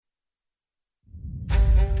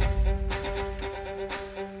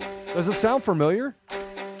Does it sound familiar?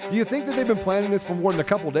 Do you think that they've been planning this for more than a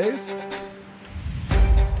couple days?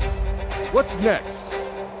 What's next?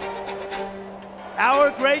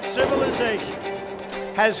 Our great civilization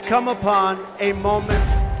has come upon a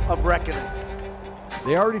moment of reckoning.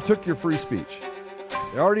 They already took your free speech.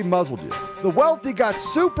 They already muzzled you. The wealthy got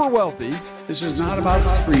super wealthy. This is not about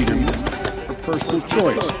freedom or personal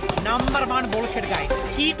choice. Number one bullshit guy.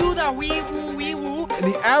 He do the wee woo.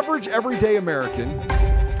 And the average everyday American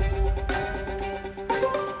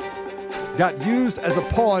got used as a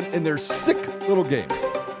pawn in their sick little game.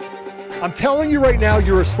 I'm telling you right now,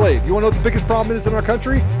 you're a slave. You want to know what the biggest problem is in our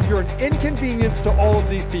country? You're an inconvenience to all of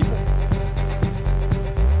these people.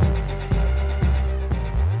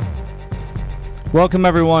 Welcome,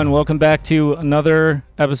 everyone. Welcome back to another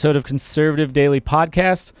episode of Conservative Daily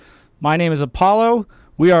Podcast. My name is Apollo.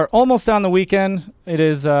 We are almost on the weekend. It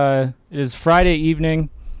is Friday evening,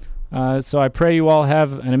 so I pray you all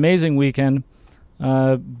have an amazing weekend.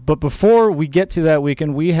 But before we get to that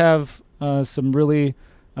weekend, we have some really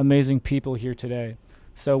amazing people here today.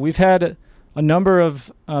 So we've had a number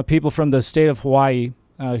of people from the state of Hawaii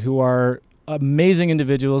who are amazing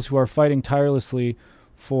individuals who are fighting tirelessly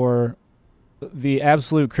for the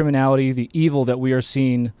absolute criminality, the evil that we are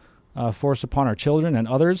seeing forced upon our children and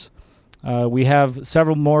others. We have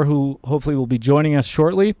several more who hopefully will be joining us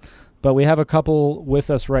shortly, but we have a couple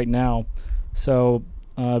with us right now. So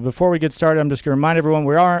before we get started, I'm just going to remind everyone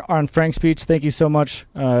we are on Frank's Speech. Thank you so much.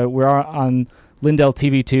 We are on Lindell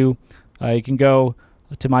TV 2. You can go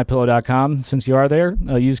to mypillow.com since you are there.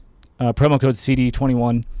 Use promo code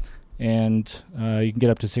CD21 and you can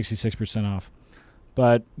get up to 66% off.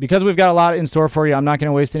 But because we've got a lot in store for you, I'm not going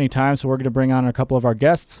to waste any time, so we're going to bring on a couple of our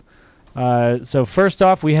guests. So first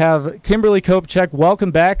off, we have Kimberly Kopechek. Welcome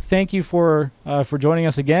back. Thank you for joining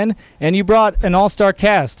us again. And you brought an all-star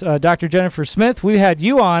cast. Dr. Jennifer Smith, we had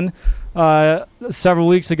you on several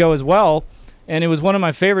weeks ago as well, and it was one of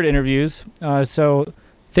my favorite interviews. So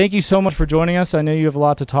thank you so much for joining us. I know you have a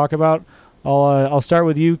lot to talk about. I'll start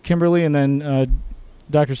with you, Kimberly, and then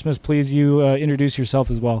Dr. Smith, please, you introduce yourself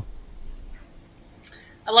as well.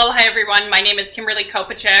 Aloha, everyone. My name is Kimberly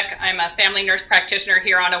Kopechek. I'm a family nurse practitioner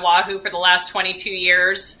here on Oahu for the last 22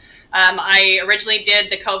 years. I originally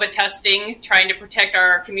did the COVID testing, trying to protect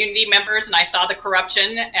our community members, and I saw the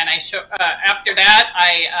corruption. And after that,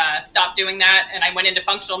 I stopped doing that, and I went into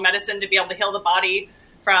functional medicine to be able to heal the body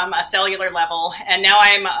from a cellular level. And now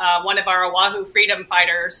I'm one of our Oahu freedom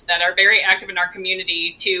fighters that are very active in our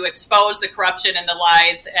community to expose the corruption and the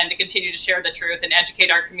lies and to continue to share the truth and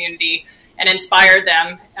educate our community and inspire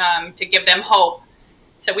them to give them hope.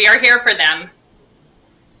 So we are here for them.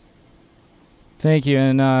 Thank you.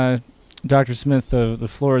 And Dr. Smith, the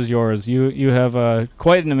floor is yours. You have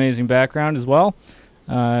quite an amazing background as well.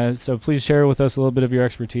 So please share with us a little bit of your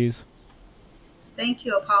expertise. Thank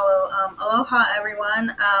you, Apollo. Aloha,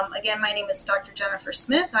 everyone. Again, my name is Dr. Jennifer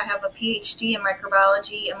Smith. I have a PhD in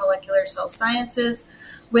microbiology and molecular cell sciences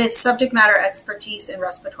with subject matter expertise in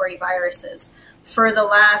respiratory viruses. For the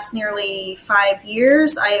last nearly 5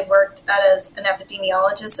 years, I have worked as an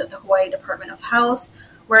epidemiologist at the Hawaii Department of Health,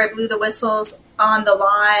 where I blew the whistles on the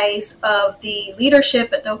lies of the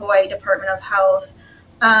leadership at the Hawaii Department of Health.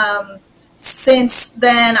 Since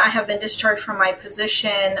then, I have been discharged from my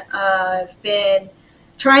position. I've been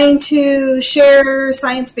trying to share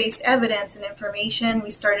science-based evidence and information. We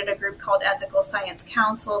started a group called Ethical Science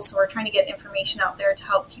Council, so we're trying to get information out there to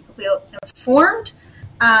help people feel informed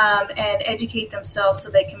and educate themselves so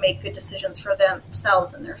they can make good decisions for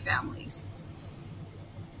themselves and their families.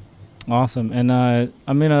 Awesome. And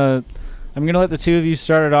I'm gonna let the two of you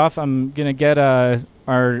start it off. I'm gonna get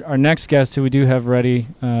our next guest, who we do have ready,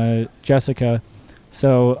 Jessica.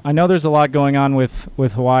 So I know there's a lot going on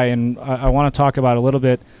with Hawaii, and I want to talk about a little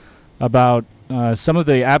bit about some of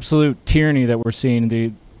the absolute tyranny that we're seeing,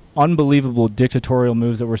 the unbelievable dictatorial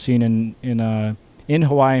moves that we're seeing in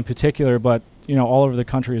Hawaii in particular, but all over the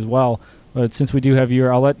country as well. But since we do have you,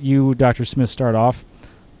 I'll let you, Dr. Smith, start off,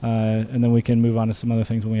 and then we can move on to some other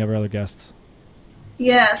things when we have our other guests.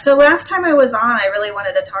 Yeah, so last time I was on, I really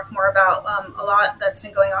wanted to talk more about a lot that's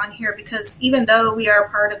been going on here, because even though we are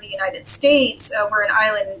part of the United States, we're an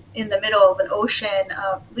island in the middle of an ocean,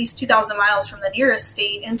 at least 2,000 miles from the nearest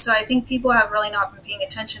state. And so I think people have really not been paying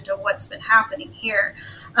attention to what's been happening here.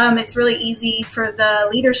 It's really easy for the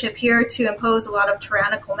leadership here to impose a lot of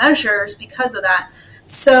tyrannical measures because of that.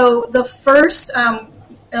 So the first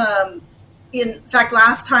in fact,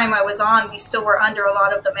 last time I was on, we still were under a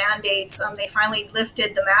lot of the mandates. They finally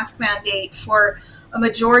lifted the mask mandate for a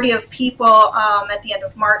majority of people at the end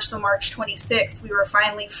of March. So March 26th, we were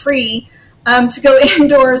finally free to go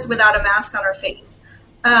indoors without a mask on our face.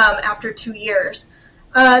 after 2 years.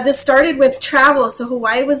 This started with travel. So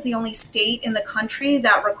Hawaii was the only state in the country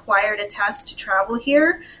that required a test to travel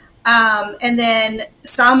here. And then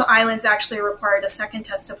some islands actually required a second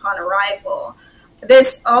test upon arrival.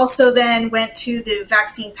 This also then went to the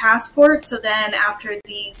vaccine passport. So then after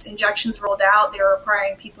these injections rolled out, they were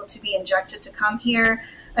requiring people to be injected to come here.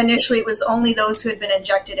 Initially, it was only those who had been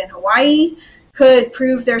injected in Hawaii could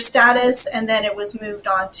prove their status, and then it was moved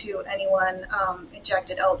on to anyone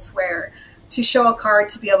injected elsewhere to show a card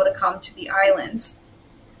to be able to come to the islands.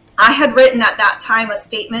 I had written at that time a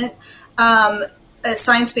statement,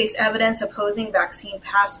 science-based evidence opposing vaccine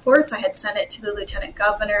passports. I had sent it to the lieutenant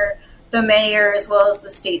governor, the mayor, as well as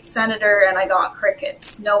the state senator, and I got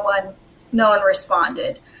crickets. No one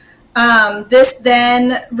responded. This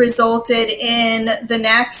then resulted in the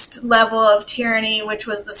next level of tyranny, which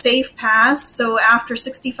was the Safe Pass. So after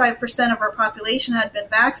 65% of our population had been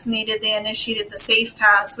vaccinated, they initiated the Safe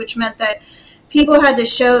Pass, which meant that people had to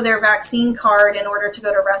show their vaccine card in order to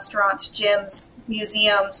go to restaurants, gyms,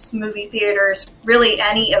 museums, movie theaters, really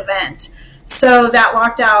any event. So that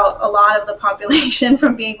locked out a lot of the population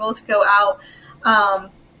from being able to go out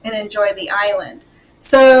and enjoy the island.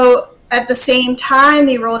 So at the same time,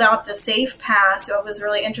 they rolled out the Safe Pass. So it was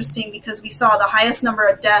really interesting because we saw the highest number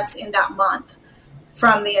of deaths in that month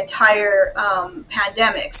from the entire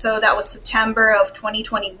pandemic. So that was September of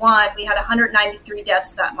 2021. We had 193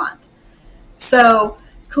 deaths that month. So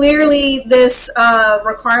clearly this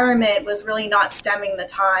requirement was really not stemming the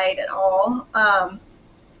tide at all.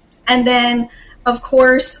 And then, of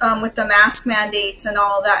course, with the mask mandates and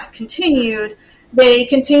all of that continued, they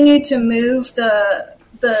continued to move the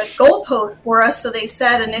goalpost for us. So they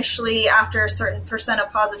said initially after a certain percent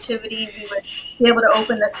of positivity, we would be able to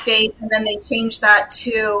open the state. And then they changed that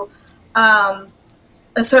to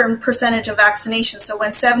a certain percentage of vaccination. So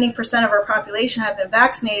when 70% of our population had been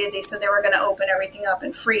vaccinated, they said they were going to open everything up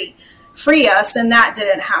and free us. And that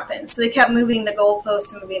didn't happen. So they kept moving the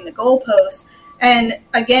goalposts and moving the goalposts. And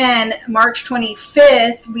again, March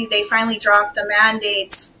 25th, they finally dropped the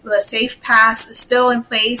mandates. The Safe Pass is still in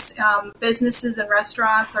place. Businesses and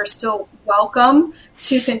restaurants are still welcome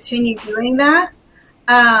to continue doing that.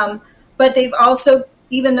 But they've also,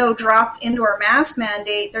 even though dropped indoor mask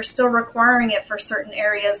mandate, they're still requiring it for certain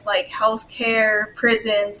areas like healthcare,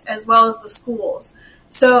 prisons, as well as the schools.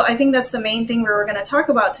 So I think that's the main thing we were going to talk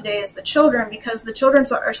about today is the children, because the children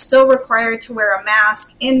are still required to wear a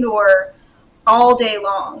mask indoor all day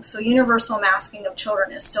long. So universal masking of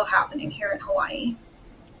children is still happening here in Hawaii.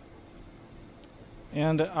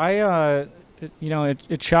 And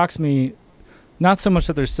it shocks me, not so much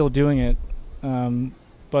that they're still doing it,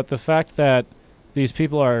 but the fact that these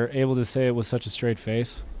people are able to say it with such a straight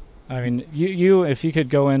face. I mean, you if you could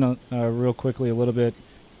go in real quickly a little bit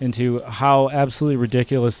into how absolutely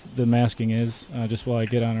ridiculous the masking is, just while I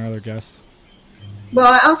get on our other guests. Well,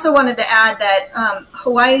 I also wanted to add that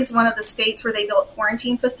Hawaii is one of the states where they built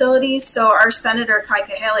quarantine facilities. So our Senator Kai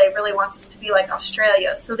Kahele really wants us to be like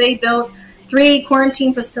Australia. So they built 3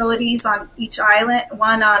 quarantine facilities on each island,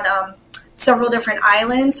 one on several different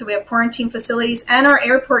islands. So we have quarantine facilities, and our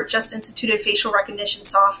airport just instituted facial recognition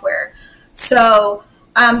software. So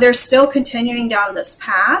they're still continuing down this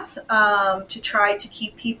path to try to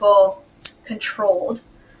keep people controlled.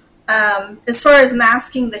 As far as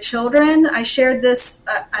masking the children, I shared this,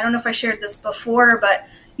 I don't know if I shared this before, but,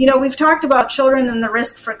 we've talked about children and the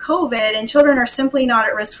risk for COVID, and children are simply not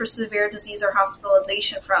at risk for severe disease or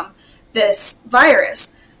hospitalization from this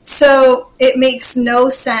virus. So it makes no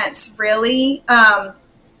sense, really.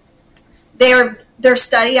 Their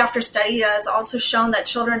study after study has also shown that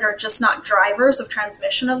children are just not drivers of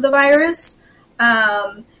transmission of the virus.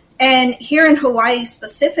 And here in Hawaii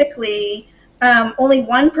specifically, only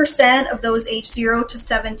 1% of those aged 0 to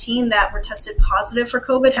 17 that were tested positive for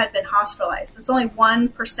COVID had been hospitalized. That's only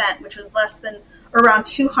 1%, which was less than around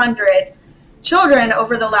 200 children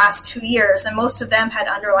over the last 2 years. And most of them had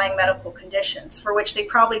underlying medical conditions for which they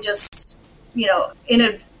probably just,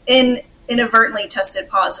 inadvertently tested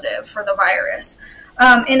positive for the virus.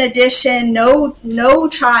 In addition, no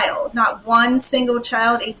child, not one single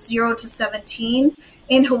child aged 0 to 17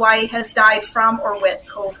 in Hawaii has died from or with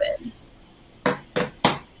COVID.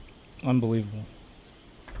 Unbelievable.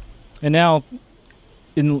 And now,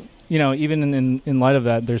 even in light of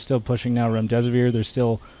that, they're still pushing now remdesivir. They're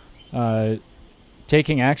still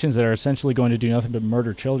taking actions that are essentially going to do nothing but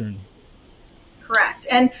murder children. Correct.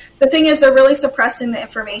 And the thing is, they're really suppressing the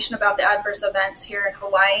information about the adverse events here in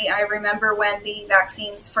Hawaii. I remember when the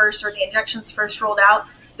vaccines first, or the injections first rolled out,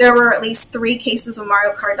 There were at least 3 cases of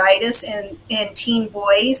myocarditis in teen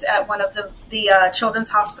boys at one of the children's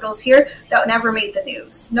hospitals here that never made the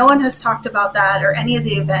news. No one has talked about that or any of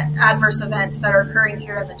the adverse events that are occurring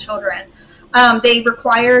here in the children. They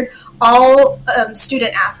required all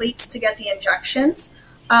student athletes to get the injections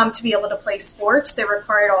to be able to play sports. They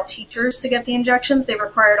required all teachers to get the injections. They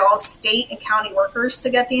required all state and county workers to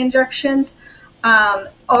get the injections,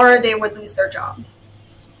 or they would lose their job.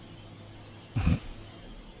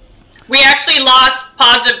 We actually lost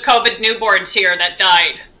positive COVID newborns here that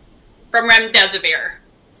died from remdesivir.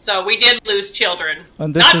 So we did lose children.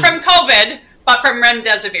 Not from COVID, but from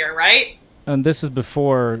remdesivir, right? And this is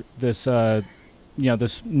before this,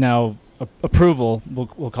 this now approval,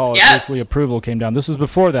 we'll call it basically approval came down. This was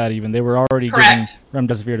before that even. They were already giving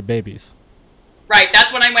remdesivir to babies. Right.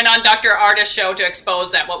 That's when I went on Dr. Arda's show to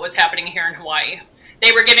expose that what was happening here in Hawaii.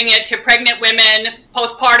 They were giving it to pregnant women,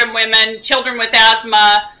 postpartum women, children with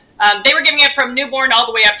asthma. They were giving it from newborn all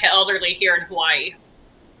the way up to elderly here in Hawaii.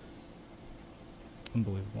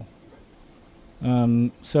 Unbelievable.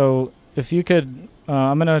 So if you could,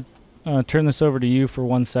 I'm going to turn this over to you for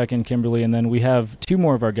 1 second, Kimberly, and then we have 2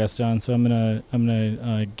 more of our guests on. So I'm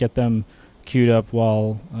gonna get them queued up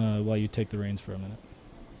while you take the reins for a minute.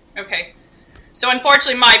 Okay. So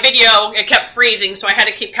unfortunately, my video, it kept freezing, so I had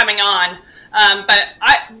to keep coming on. But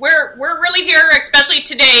we're really here, especially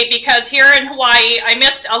today, because here in Hawaii, I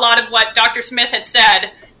missed a lot of what Dr. Smith had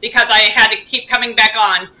said because I had to keep coming back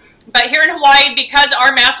on. But here in Hawaii, because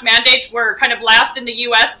our mask mandates were kind of last in the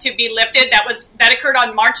U.S. to be lifted, that occurred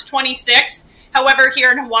on March 26th. However,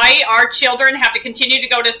 here in Hawaii, our children have to continue to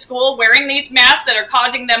go to school wearing these masks that are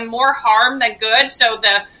causing them more harm than good, so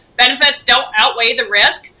the benefits don't outweigh the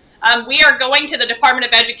risk. We are going to the Department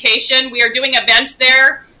of Education. We are doing events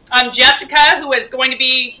there. Jessica, who is going to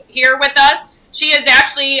be here with us, she is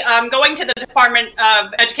actually going to the Department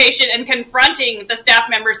of Education and confronting the staff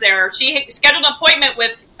members there. She scheduled an appointment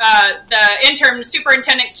with the interim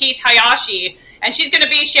superintendent, Keith Hayashi, and she's going to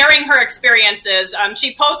be sharing her experiences.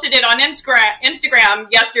 She posted it on Instagram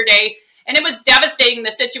yesterday, and it was devastating,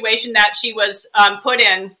 the situation that she was put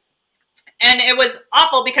in. And it was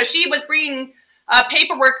awful because she was bringing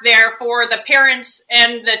paperwork there for the parents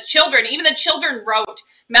and the children. Even the children wrote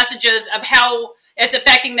messages of how it's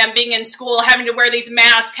affecting them being in school, having to wear these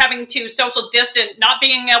masks, having to social distance, not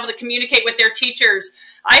being able to communicate with their teachers.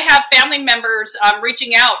 I have family members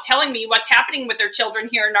reaching out, telling me what's happening with their children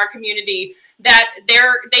here in our community, that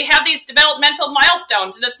they have these developmental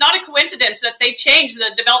milestones. And it's not a coincidence that they changed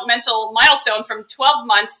the developmental milestone from 12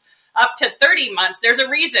 months up to 30 months. There's a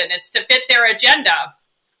reason. It's to fit their agenda.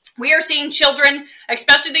 We are seeing children,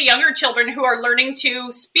 especially the younger children, who are learning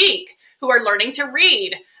to speak, who are learning to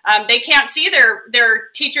read. They can't see their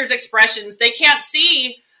teacher's expressions. They can't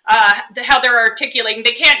see how they're articulating.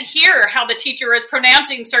 They can't hear how the teacher is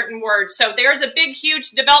pronouncing certain words. So there's a big,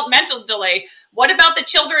 huge developmental delay. What about the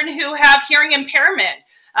children who have hearing impairment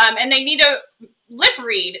and they need to lip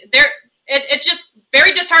read? It's just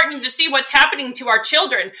very disheartening to see what's happening to our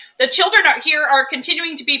children. The children here are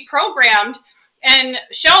continuing to be programmed and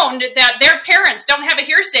shown that their parents don't have a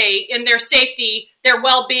hearsay in their safety, their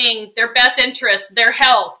well-being, their best interests, their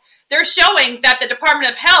health. They're showing that the Department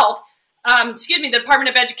of the Department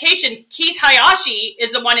of Education, Keith Hayashi,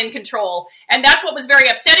 is the one in control. And that's what was very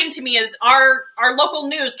upsetting to me, is our local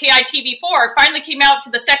news, KITV4, finally came out to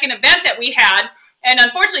the second event that we had. And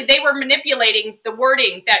unfortunately, they were manipulating the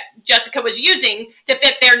wording that Jessica was using to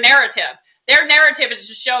fit their narrative. Their narrative is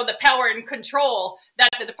to show the power and control that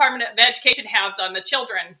the Department of Education has on the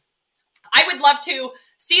children. I would love to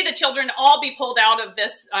see the children all be pulled out of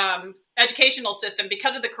this educational system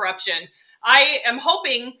because of the corruption. I am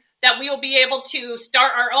hoping that we will be able to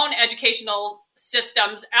start our own educational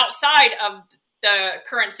systems outside of the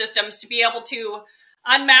current systems to be able to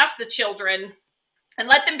unmask the children and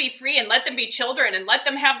let them be free and let them be children and let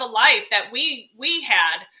them have the life that we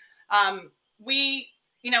had. I'm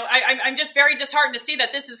just very disheartened to see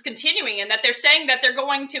that this is continuing and that they're saying that they're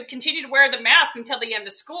going to continue to wear the mask until the end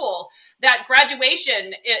of school, that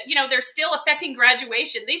graduation, they're still affecting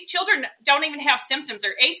graduation. These children don't even have symptoms.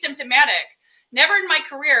 They're asymptomatic. Never in my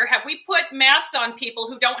career have we put masks on people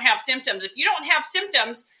who don't have symptoms. If you don't have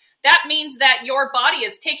symptoms, that means that your body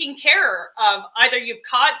is taking care of either you've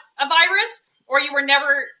caught a virus or you were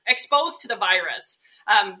never exposed to the virus.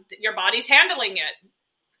 Your body's handling it.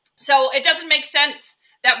 So it doesn't make sense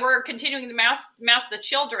that we're continuing to mask the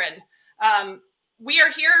children. We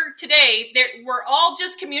are here today. We're all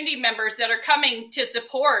just community members that are coming to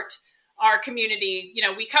support our community.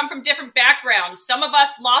 We come from different backgrounds. Some of us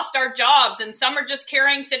lost our jobs and some are just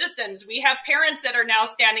caring citizens. We have parents that are now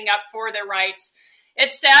standing up for their rights.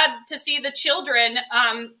 it's sad to see the children,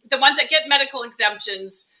 the ones that get medical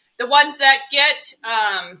exemptions, the ones that get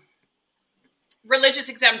religious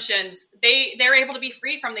exemptions, they're able to be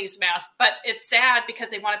free from these masks. But it's sad because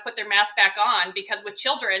they want to put their mask back on, because with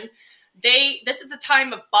children, this is the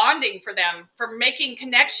time of bonding for them, for making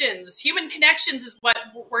connections. Human connections is what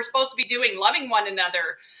we're supposed to be doing, loving one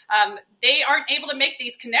another. They aren't able to make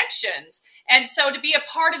these connections. And so to be a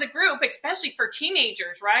part of the group, especially for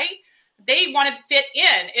teenagers, right? They want to fit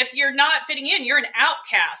in. If you're not fitting in, you're an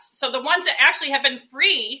outcast. So the ones that actually have been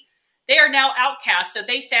free, they are now outcasts. So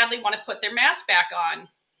they sadly want to put their mask back on.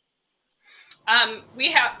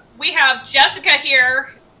 We have Jessica here.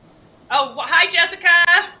 Oh, hi, Jessica.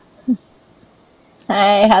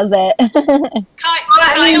 Hi, how's it?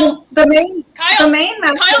 Kyle, the main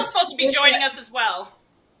message. Kyle's supposed to be joining us as well.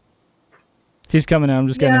 He's coming in. I'm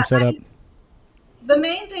just getting him set up. The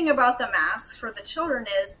main thing about the masks for the children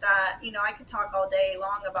is that, I could talk all day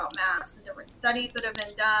long about masks and different studies that have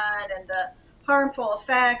been done and the harmful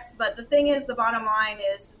effects. But the thing is, the bottom line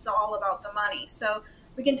is it's all about the money. So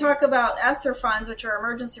we can talk about ESSER funds, which are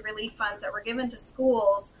emergency relief funds that were given to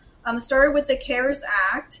schools. Started with the CARES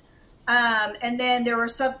Act. And then there were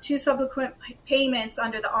two subsequent payments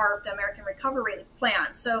under the ARP, the American Recovery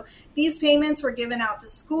Plan. So these payments were given out to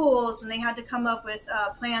schools, and they had to come up with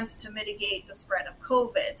plans to mitigate the spread of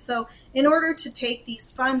COVID. So in order to take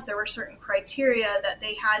these funds, there were certain criteria that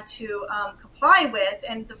they had to comply with.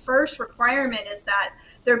 And the first requirement is that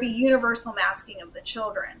there be universal masking of the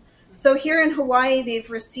children. So here in Hawaii, they've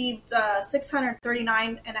received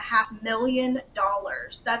 $639.5 million.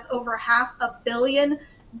 That's over $500 million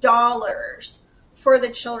for the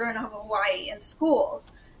children of Hawaii in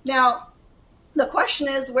schools. Now, the question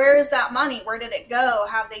is, where is that money? Where did it go?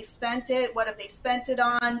 Have they spent it? What have they spent it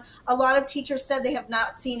on? A lot of teachers said they have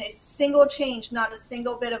not seen a single change, not a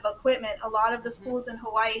single bit of equipment. A lot of the schools in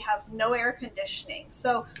Hawaii have no air conditioning.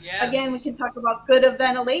 So again, we can talk about good of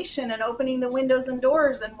ventilation and opening the windows and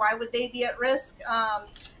doors, and why would they be at risk?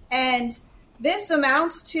 And this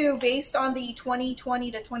amounts to, based on the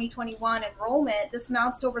 2020 to 2021 enrollment, this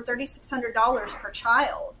amounts to over $3,600 per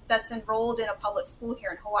child that's enrolled in a public school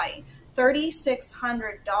here in Hawaii.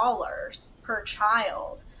 $3,600 per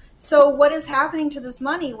child. So what is happening to this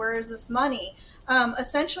money? Where is this money?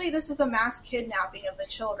 Essentially, this is a mass kidnapping of the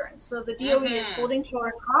children. So the DOE is holding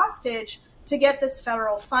children hostage to get this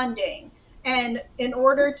federal funding. And in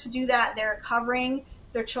order to do that, they're covering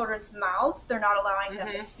their children's mouths. They're not allowing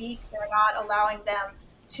them to speak. They're not allowing them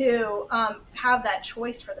to have that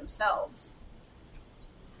choice for themselves.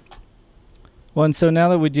 Well, and so now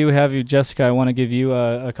that we do have you, Jessica, I want to give you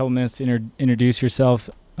a couple minutes to introduce yourself.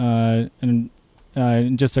 And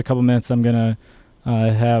in just a couple minutes, I'm going to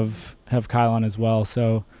have Kyle on as well.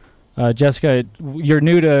 So, Jessica, you're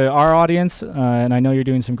new to our audience, and I know you're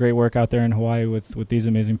doing some great work out there in Hawaii with these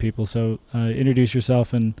amazing people. So introduce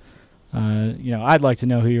yourself, and I'd like to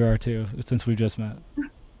know who you are too, since we've just met.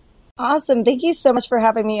 Awesome. Thank you so much for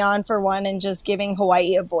having me on, for one, and just giving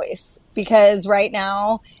Hawaii a voice, because right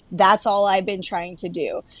now that's all I've been trying to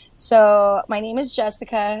do. So my name is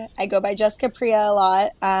Jessica. I go by Jessica Priya a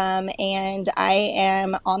lot, and I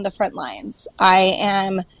am on the front lines. I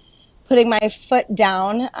am putting my foot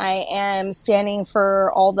down. I am standing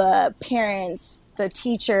for all the parents, the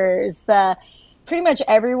teachers, pretty much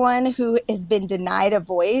everyone who has been denied a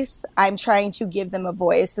voice. I'm trying to give them a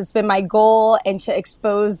voice. It's been my goal, and to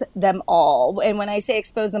expose them all. And when I say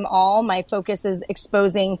expose them all, my focus is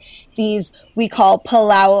exposing these, we call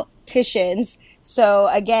politicians. So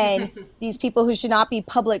again, these people who should not be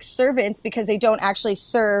public servants, because they don't actually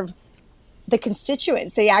serve the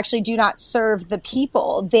constituents. They actually do not serve the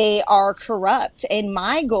people. They are corrupt. And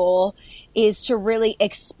my goal is to really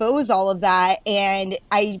expose all of that. And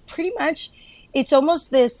I pretty much, it's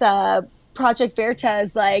almost this Project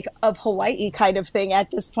Veritas, like, of Hawaii kind of thing at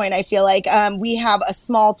this point. I feel like we have a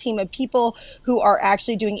small team of people who are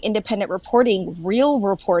actually doing independent reporting, real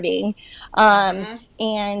reporting,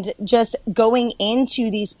 and just going into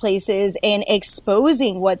these places and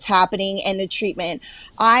exposing what's happening and the treatment.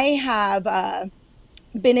 I have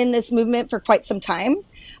been in this movement for quite some time.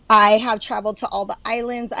 I have traveled to all the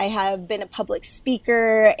islands. I have been a public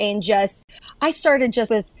speaker, and I started just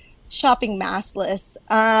with shopping maskless,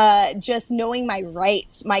 just knowing my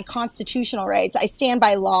rights, my constitutional rights. I stand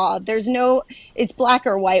by law. It's black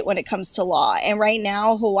or white when it comes to law. And right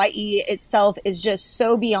now, Hawaii itself is just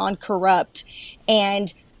so beyond corrupt.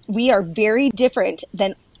 And we are very different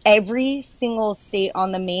than every single state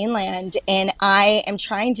on the mainland. And I am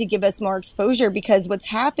trying to give us more exposure, because what's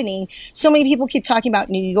happening, so many people keep talking about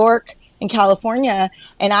New York, in California,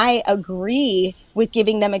 and I agree with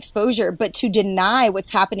giving them exposure, but to deny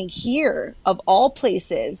what's happening here, of all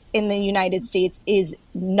places in the United States, is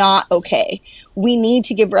not okay. We need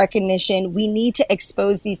to give recognition. We need to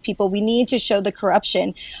expose these people. We need to show the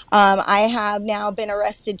corruption. I have now been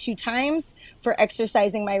arrested 2 times for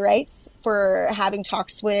exercising my rights, for having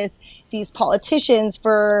talks with these politicians,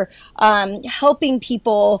 for helping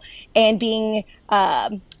people and being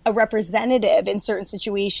a representative in certain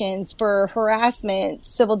situations, for harassment,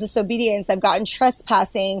 civil disobedience. I've gotten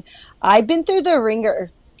trespassing. I've been through the ringer.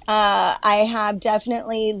 I have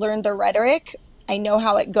definitely learned the rhetoric. I know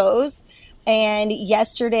how it goes. And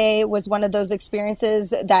yesterday was one of those experiences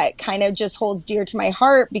that kind of just holds dear to my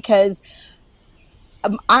heart, because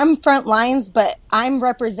I'm front lines, but I'm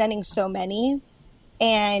representing so many.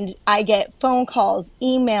 And I get phone calls,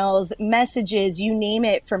 emails, messages, you name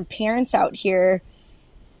it, from parents out here,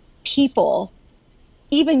 people,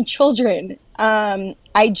 even children. My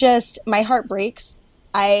heart breaks.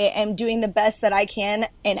 I am doing the best that I can.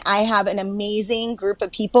 And I have an amazing group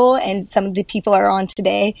of people, and some of the people are on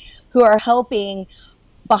today, who are helping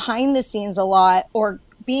behind the scenes a lot, or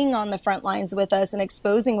being on the front lines with us and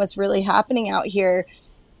exposing what's really happening out here,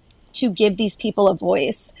 to give these people a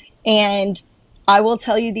voice. And I will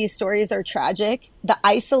tell you, these stories are tragic. The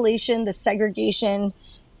isolation, the segregation,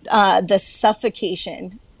 the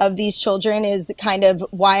suffocation of these children is kind of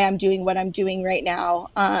why I'm doing what I'm doing right now.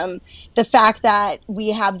 The fact that we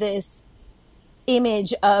have this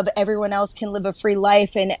image of everyone else can live a free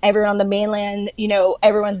life, and everyone on the mainland,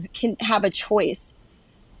 everyone can have a choice.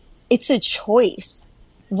 It's a choice.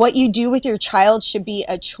 What you do with your child should be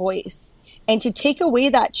a choice. And to take away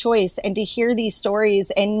that choice, and to hear these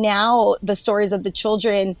stories, and now the stories of the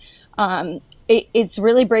children, it's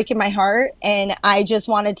really breaking my heart. And I just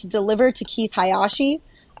wanted to deliver to Keith Hayashi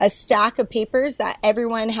a stack of papers that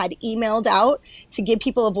everyone had emailed out to give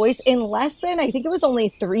people a voice. In less than, I think it was only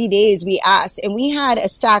 3 days, we asked, and we had a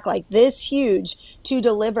stack like this huge to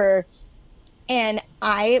deliver. And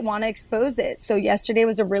I want to expose it. So yesterday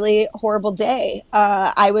was a really horrible day.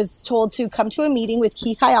 I was told to come to a meeting with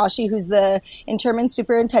Keith Hayashi, who's the interim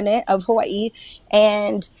superintendent of Hawaii.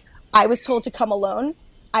 And I was told to come alone.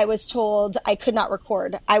 I was told I could not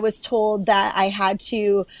record. I was told that I had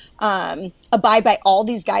to abide by all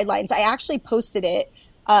these guidelines. I actually posted it,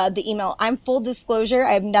 the email. I'm full disclosure.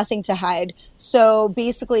 I have nothing to hide. So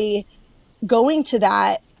basically, going to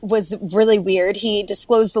that was really weird. He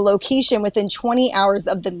disclosed the location within 20 hours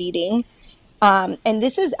of the meeting. And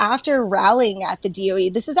this is after rallying at the DOE.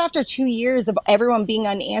 This is after 2 years of everyone being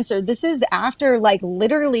unanswered. This is after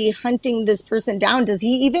literally hunting this person down. Does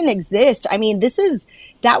he even exist? I mean,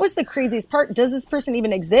 that was the craziest part. Does this person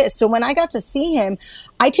even exist? So when I got to see him,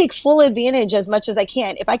 I take full advantage as much as I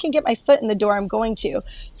can. If I can get my foot in the door, I'm going to.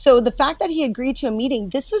 So the fact that he agreed to a meeting,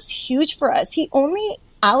 this was huge for us. He only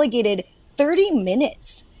allocated 30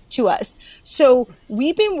 minutes to us. So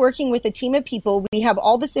we've been working with a team of people. We have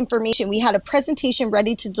all this information. We had a presentation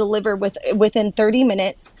ready to deliver within 30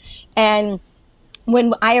 minutes. And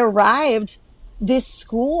when I arrived, this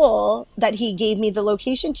school that he gave me the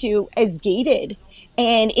location to is gated,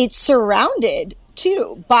 and it's surrounded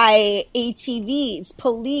too by ATVs,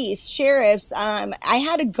 police, sheriffs. I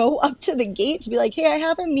had to go up to the gate to be like, hey, I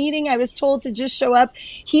have a meeting. I was told to just show up.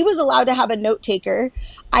 He was allowed to have a note taker.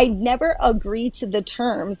 I never agreed to the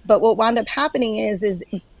terms, but what wound up happening is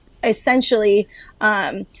essentially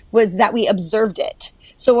was that we observed it.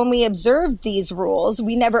 So when we observed these rules,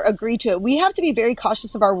 we never agreed to it. We have to be very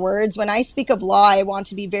cautious of our words. When I speak of law, I want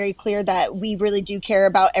to be very clear that we really do care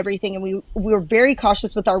about everything, and we were very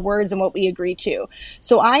cautious with our words and what we agreed to.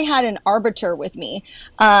 So I had an arbiter with me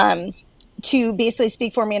to basically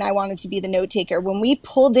speak for me, and I wanted to be the note taker. When we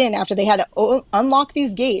pulled in after they had to unlock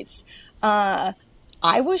these gates, I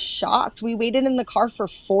was shocked. We waited in the car for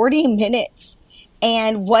 40 minutes.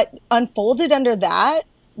 And what unfolded under that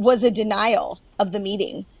was a denial of the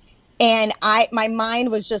meeting. And my mind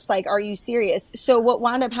was just like, are you serious? So what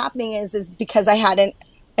wound up happening is because I had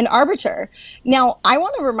an arbiter. Now, I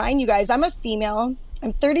want to remind you guys, I'm a female.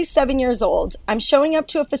 I'm 37 years old. I'm showing up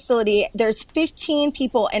to a facility. There's 15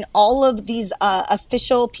 people, and all of these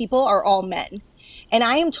official people are all men. And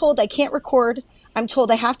I am told I can't record. I'm told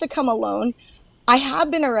I have to come alone. I have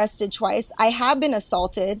been arrested twice. I have been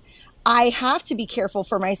assaulted. I have to be careful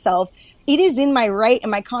for myself. It is in my right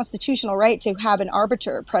and my constitutional right to have an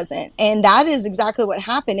arbiter present. And that is exactly what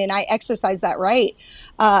happened. And I exercised that right.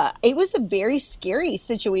 It was a very scary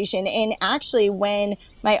situation. And actually, when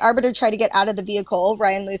my arbiter tried to get out of the vehicle,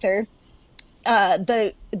 Ryan Luther,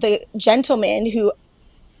 the gentleman who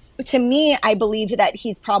to me, I believe that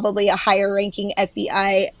he's probably a higher ranking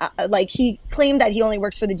FBI. Like he claimed that he only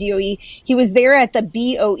works for the DOE. He was there at the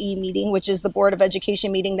BOE meeting, which is the Board of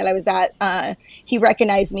Education meeting that I was at. He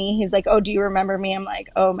recognized me. He's like, "Oh, do you remember me?" I'm like,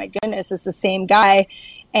 "Oh my goodness, it's the same guy."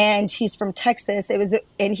 And he's from Texas.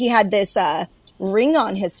 And he had this ring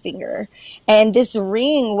on his finger, and this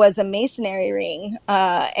ring was a masonry ring,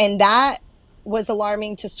 and that was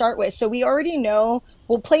alarming to start with. So we already know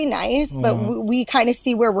we'll play nice, but we kind of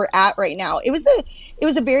see where we're at right now. It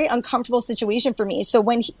was a very uncomfortable situation for me. So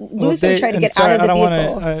when Luther tried to get out of the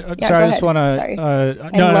vehicle, I just want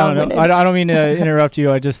to. No. I don't mean to interrupt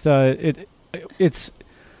you. I just it's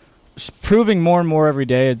proving more and more every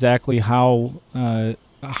day exactly how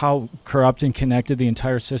corrupt and connected the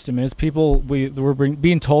entire system is. We're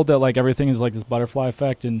being told that like everything is like this butterfly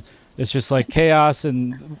effect, and it's just like chaos,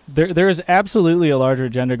 and there is absolutely a larger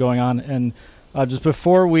agenda going on. And just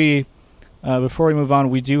before we move on,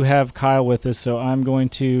 we do have Kyle with us, so I'm going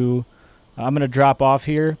to drop off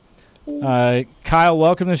here. Kyle,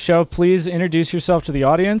 welcome to the show. Please introduce yourself to the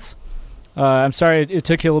audience. I'm sorry it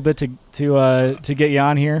took you a little bit to get you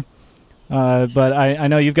on here. But I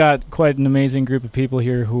know you've got quite an amazing group of people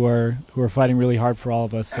here who are fighting really hard for all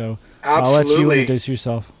of us. So I'll let you introduce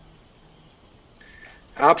yourself.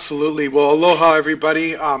 Absolutely. Well, aloha,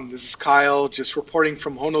 everybody. This is Kyle, just reporting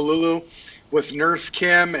from Honolulu with Nurse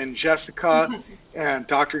Kim and Jessica and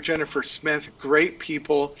Dr. Jennifer Smith. Great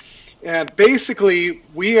people. And basically,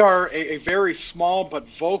 we are a very small but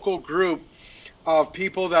vocal group of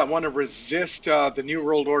people that want to resist the New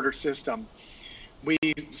World Order system. We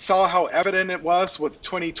saw how evident it was with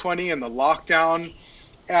 2020 and the lockdown.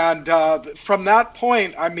 And from that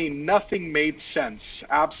point, I mean, nothing made sense.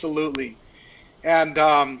 Absolutely. And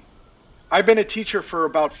I've been a teacher for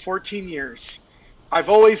about 14 years. I've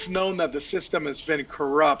always known that the system has been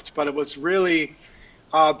corrupt, but it was really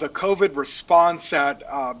the COVID response that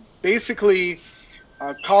basically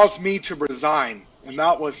caused me to resign. And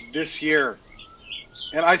that was this year.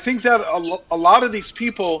 And I think that a lot of these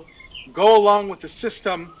people go along with the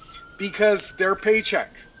system because their paycheck,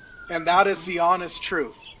 and that is the honest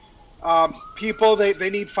truth. People, they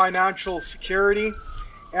need financial security,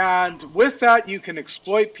 and with that you can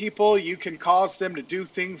exploit people, you can cause them to do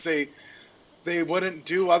things they wouldn't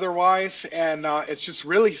do otherwise, and it's just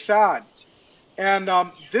really sad. And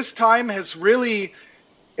this time has really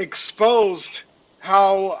exposed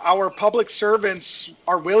how our public servants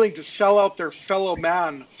are willing to sell out their fellow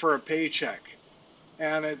man for a paycheck,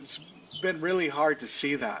 and it's been really hard to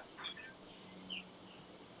see that.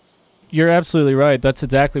 You're absolutely right. That's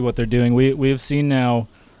exactly what they're doing. We've seen now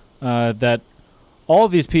that all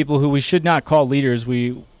of these people who we should not call leaders,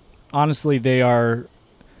 honestly, they are,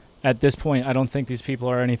 at this point, I don't think these people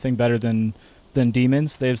are anything better than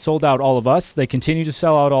demons. They've sold out all of us. They continue to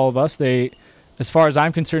sell out all of us. They, as far as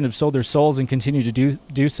I'm concerned, have sold their souls and continue to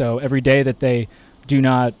do so every day that they do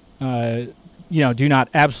not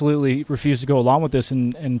absolutely refuse to go along with this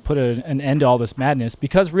and put an end to all this madness,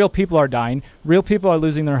 because real people are dying, real people are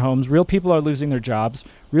losing their homes, real people are losing their jobs,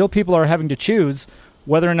 real people are having to choose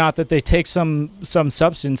whether or not that they take some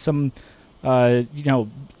substance, it's a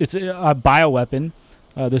bioweapon,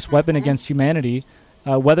 this weapon against humanity,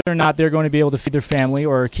 whether or not they're going to be able to feed their family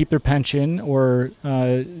or keep their pension or,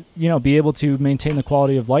 be able to maintain the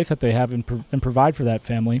quality of life that they have and provide for that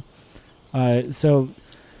family. So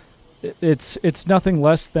it's nothing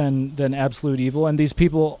less than absolute evil, and these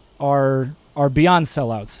people are beyond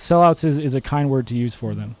sellouts. Sellouts is a kind word to use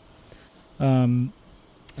for them.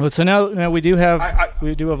 But so now we do have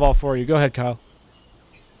all four of you. Go ahead, Kyle.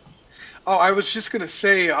 Oh, I was just going to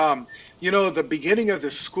say, the beginning of the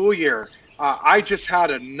school year, I just had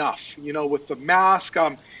enough, with the mask.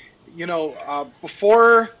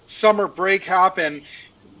 Before summer break happened,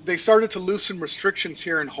 they started to loosen restrictions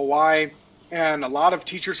here in Hawaii. And a lot of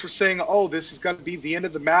teachers were saying, oh, this is going to be the end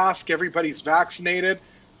of the mask. Everybody's vaccinated.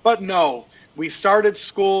 But no, we started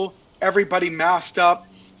school, everybody masked up.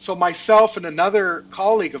 So myself and another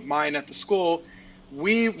colleague of mine at the school,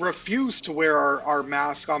 we refused to wear our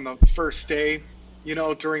mask on the first day,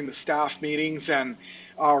 during the staff meetings. And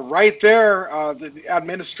right there, the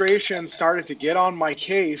administration started to get on my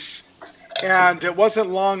case. And it wasn't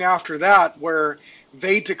long after that where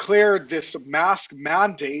they declared this mask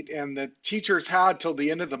mandate, and the teachers had till the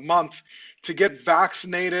end of the month to get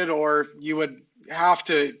vaccinated, or you would have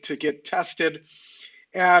to get tested.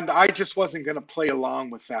 And I just wasn't going to play along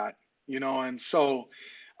with that, and so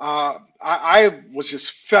I was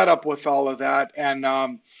just fed up with all of that. And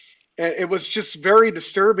it was just very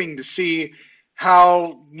disturbing to see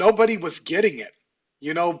how nobody was getting it.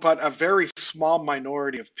 but a very small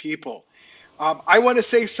minority of people. I want to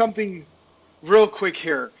say something real quick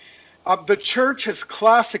here. The church has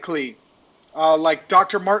classically, like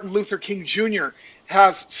Dr. Martin Luther King Jr.,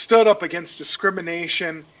 has stood up against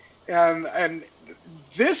discrimination, and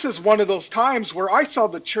this is one of those times where I saw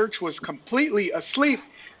the church was completely asleep,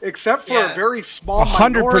 except for a very small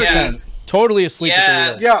 100%. Yes. Totally asleep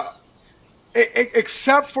at the wheel. Yeah.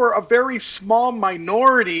 Except for a very small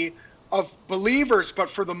minority of believers, but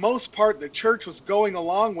for the most part, the church was going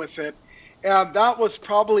along with it. And that was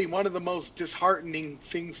probably one of the most disheartening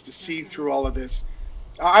things to see through all of this.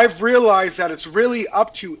 I've realized that it's really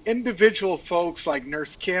up to individual folks like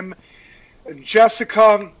Nurse Kim, and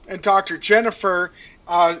Jessica, and Dr. Jennifer.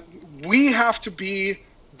 We have to be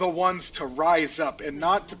the ones to rise up and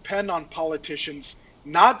not depend on politicians,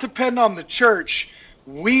 not depend on the church.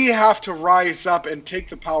 We have to rise up and take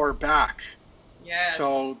the power back. Yes.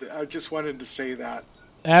 So I just wanted to say that.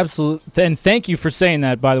 Absolutely, and thank you for saying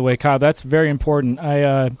that. By the way, Kyle, that's very important.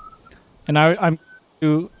 I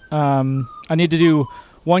need to do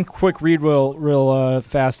one quick read real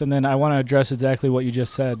fast, and then I want to address exactly what you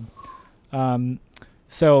just said.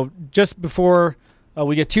 So just before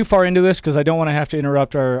we get too far into this, because I don't want to have to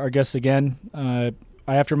interrupt our guests again, I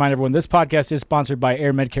have to remind everyone this podcast is sponsored by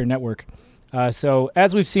Air Medcare Network. So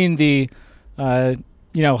as we've seen the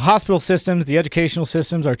hospital systems, the educational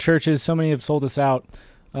systems, our churches, so many have sold us out.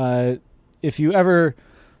 If you ever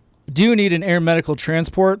do need an air medical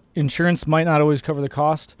transport, insurance might not always cover the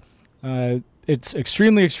cost. It's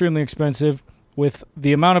extremely, extremely expensive with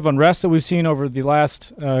the amount of unrest that we've seen over the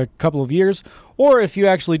last couple of years. Or if you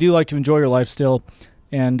actually do like to enjoy your life still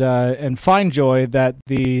and find joy that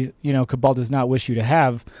the cabal does not wish you to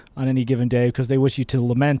have on any given day, because they wish you to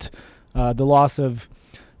lament the loss of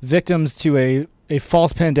victims to a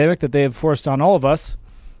false pandemic that they have forced on all of us,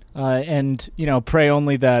 and pray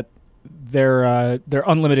only that their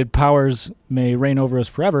unlimited powers may reign over us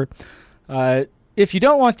forever. If you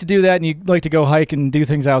don't want to do that and you'd like to go hike and do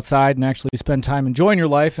things outside and actually spend time enjoying your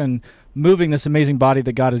life and moving this amazing body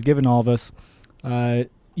that God has given all of us,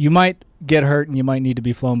 you might get hurt and you might need to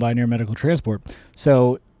be flown by an air medical transport.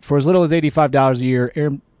 So for as little as $85 a year,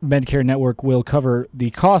 Air Medcare Network will cover the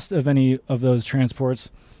cost of any of those transports.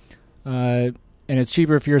 And it's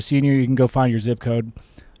cheaper if you're a senior. You can go find your zip code.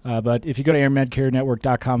 But if you go to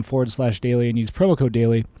airmedcarenetwork.com/daily and use promo code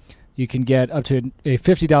daily, you can get up to a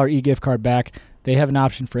 $50 e-gift card back. They have an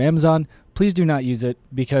option for Amazon. Please do not use it,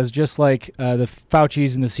 because just like the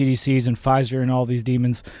Faucis and the CDCs and Pfizer and all these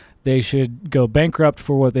demons, they should go bankrupt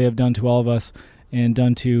for what they have done to all of us and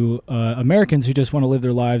done to Americans who just want to live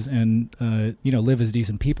their lives and live as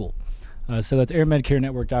decent people. So that's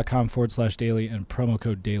airmedcarenetwork.com/daily and promo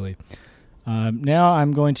code daily. Now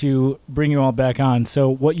I'm going to bring you all back on. So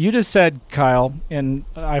what you just said, Kyle, and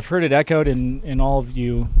I've heard it echoed in all of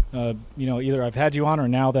you, either I've had you on or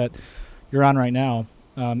now that you're on right now.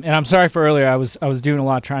 And I'm sorry for earlier. I was doing a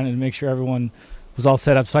lot trying to make sure everyone was all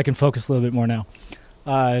set up so I can focus a little bit more now.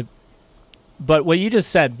 But what you just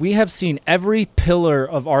said, we have seen every pillar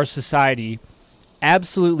of our society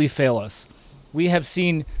absolutely fail us. We have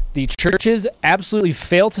seen the churches absolutely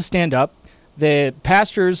fail to stand up. The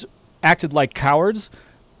pastors acted like cowards.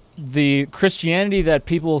 The Christianity that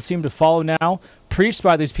people seem to follow now, preached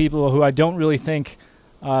by these people who I don't really think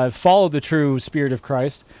follow the true spirit of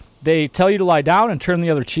Christ. They tell you to lie down and turn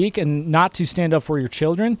the other cheek and not to stand up for your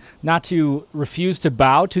children, not to refuse to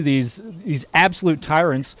bow to these absolute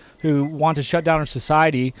tyrants who want to shut down our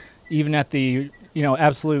society, even at the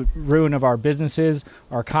absolute ruin of our businesses,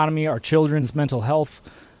 our economy, our children's mental health,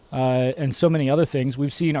 and so many other things.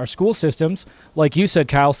 We've seen our school systems, like you said,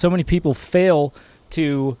 Kyle, so many people fail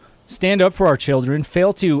to stand up for our children,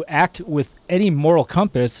 fail to act with any moral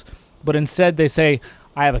compass, but instead they say,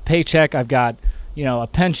 I have a paycheck, I've got a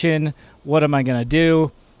pension, what am I going to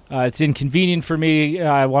do? It's inconvenient for me,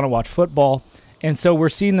 I want to watch football. And so we're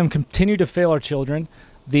seeing them continue to fail our children.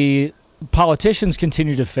 The politicians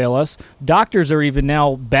continue to fail us. Doctors are even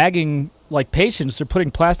now bagging like patients. They're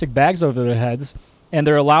putting plastic bags over their heads, and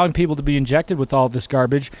they're allowing people to be injected with all this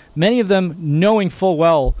garbage, many of them knowing full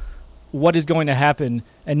well what is going to happen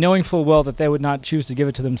and knowing full well that they would not choose to give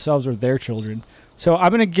it to themselves or their children. So I'm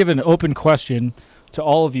going to give an open question to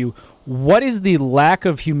all of you. What is the lack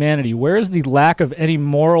of humanity? Where is the lack of any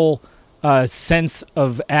moral sense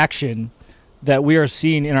of action that we are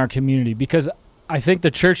seeing in our community? Because I think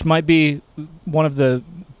the church might be one of the,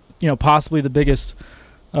 possibly the biggest,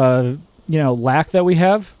 lack that we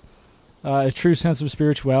have, a true sense of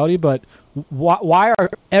spirituality. But why are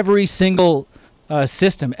every single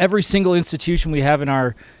system, every single institution we have in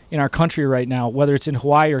our in our country right now, whether it's in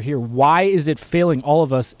Hawaii or here? Why is it failing all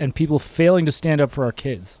of us and people failing to stand up for our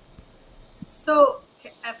kids? So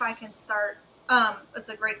if I can start, that's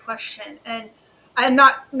a great question. And I'm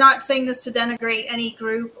not saying this to denigrate any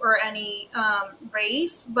group or any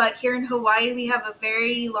race, but here in Hawaii, we have a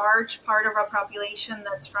very large part of our population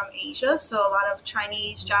that's from Asia. So a lot of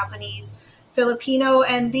Chinese, Japanese, Filipino,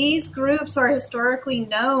 and these groups are historically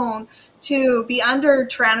known to be under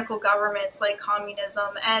tyrannical governments like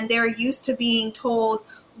communism, and they're used to being told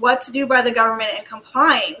what to do by the government and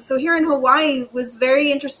complying. So here in Hawaii was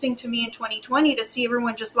very interesting to me in 2020 to see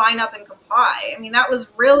everyone just line up and comply. I mean, that was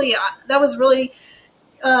really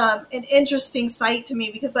an interesting sight to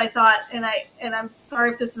me, because I thought, and I'm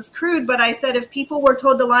sorry if this is crude, but I said if people were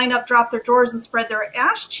told to line up, drop their drawers, and spread their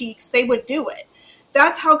ass cheeks, they would do it.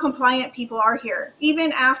 That's how compliant people are here.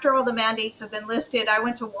 Even after all the mandates have been lifted, I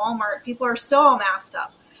went to Walmart, people are still all masked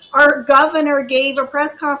up. Our governor gave a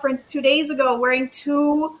press conference 2 days ago wearing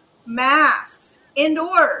 2 masks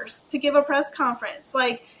indoors to give a press conference.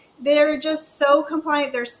 Like, they're just so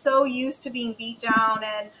compliant. They're so used to being beat down.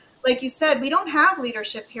 And like you said, we don't have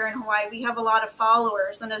leadership here in Hawaii. We have a lot of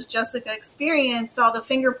followers. And as Jessica experienced, all the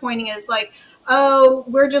finger pointing is like, oh,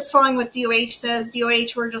 we're just following what DOH says.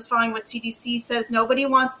 DOH, we're just following what CDC says. Nobody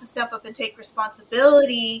wants to step up and take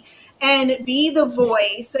responsibility and be the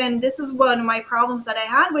voice. And this is one of my problems that I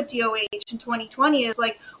had with DOH in 2020 is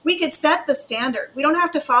like, we could set the standard. We don't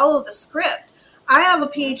have to follow the script. I have a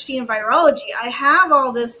PhD in virology. I have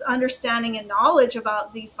all this understanding and knowledge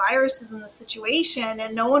about these viruses and the situation,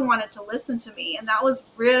 and no one wanted to listen to me. And that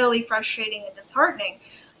was really frustrating and disheartening.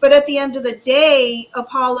 But at the end of the day,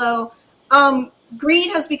 Apollo,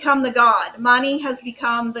 greed has become the god. Money has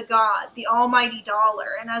become the god, the almighty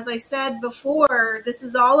dollar. And as I said before, this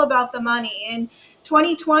is all about the money. In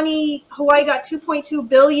 2020, Hawaii got $2.2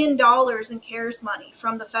 billion in CARES money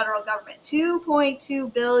from the federal government.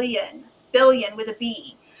 $2.2 billion with a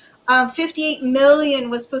B. 58 million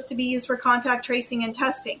was supposed to be used for contact tracing and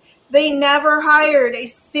testing. They never hired a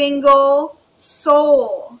single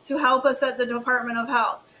soul to help us at the Department of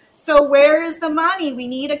Health. So where is the money? We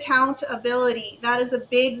need accountability. That is a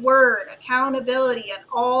big word, accountability at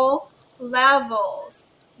all levels.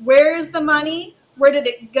 Where is the money? Where did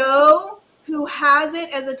it go? Who has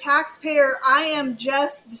it? As a taxpayer, I am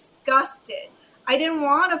just disgusted. I didn't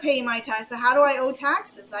want to pay my taxes. How do I owe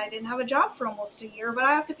taxes? I didn't have a job for almost a year, but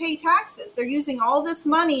I have to pay taxes. They're using all this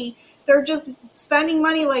money. They're just spending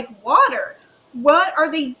money like water. What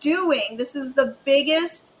are they doing? This is the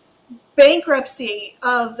biggest bankruptcy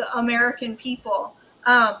of the American people.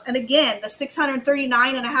 And again, the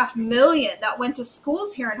 $639.5 million that went to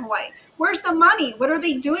schools here in Hawaii. Where's the money? What are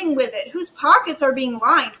they doing with it? Whose pockets are being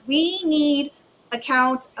lined? We need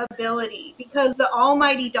accountability, because the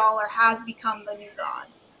almighty dollar has become the new god.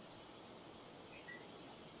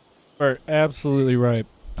 Right, absolutely right.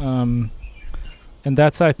 And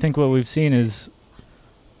that's, I think, what we've seen is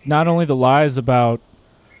not only the lies about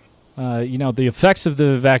the effects of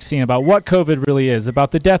the vaccine, about what COVID really is,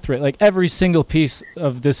 about the death rate. Like, every single piece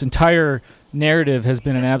of this entire narrative has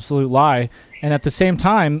been an absolute lie. And at the same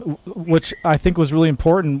time, which I think was really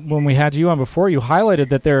important when we had you on before, you highlighted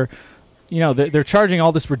that they're charging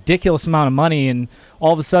all this ridiculous amount of money, and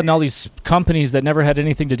all of a sudden all these companies that never had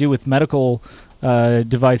anything to do with medical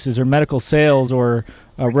devices or medical sales or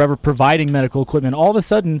wherever providing medical equipment, all of a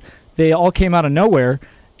sudden they all came out of nowhere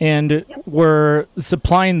and were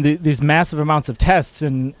supplying these massive amounts of tests,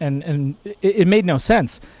 and it made no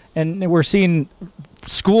sense. And we're seeing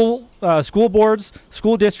school boards,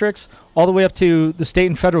 school districts, all the way up to the state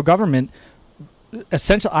and federal government.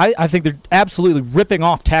 Essentially, I think they're absolutely ripping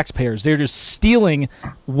off taxpayers. They're just stealing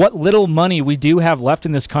what little money we do have left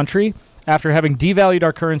in this country after having devalued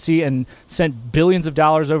our currency and sent billions of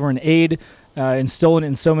dollars over in aid and stolen it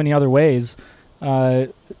in so many other ways.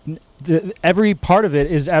 Every part of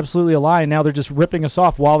it is absolutely a lie, and now they're just ripping us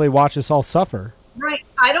off while they watch us all suffer. Right.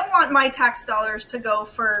 I don't want my tax dollars to go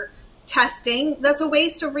for testing. That's a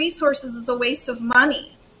waste of resources. It's a waste of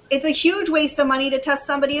money. It's a huge waste of money to test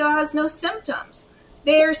somebody who has no symptoms.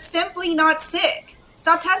 They're simply not sick.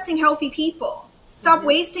 Stop testing healthy people. Stop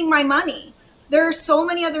wasting my money. There are so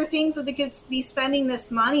many other things that they could be spending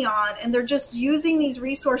this money on, and they're just using these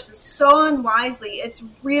resources so unwisely. It's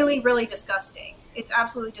really, really disgusting. It's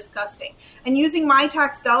absolutely disgusting. And using my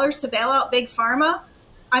tax dollars to bail out Big Pharma,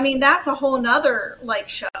 I mean, that's a whole nother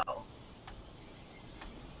show.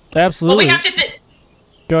 Absolutely. Well, we have to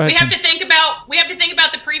Go ahead. We have to think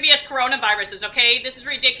about the previous coronaviruses, okay? This is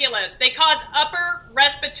ridiculous. They cause upper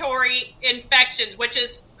respiratory infections, which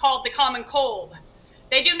is called the common cold.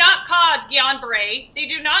 They do not cause Guillain-Barré. They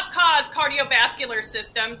do not cause cardiovascular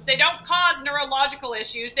systems. They don't cause neurological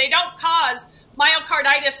issues. They don't cause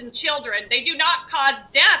myocarditis in children. They do not cause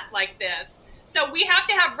death like this. So we have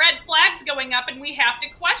to have red flags going up, and we have to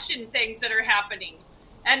question things that are happening.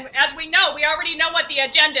 And as we know, we already know what the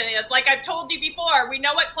agenda is. Like I've told you before, we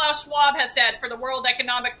know what Klaus Schwab has said for the World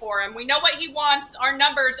Economic Forum. We know what he wants our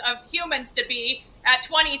numbers of humans to be at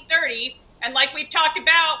 2030. And like we've talked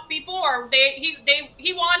about before,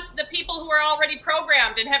 he wants the people who are already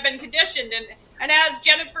programmed and have been conditioned. And as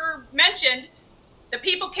Jennifer mentioned, the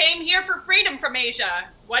people came here for freedom from Asia.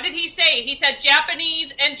 What did he say? He said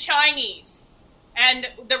Japanese and Chinese. And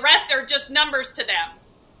the rest are just numbers to them.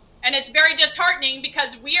 And it's very disheartening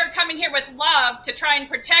because we are coming here with love to try and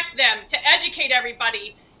protect them, to educate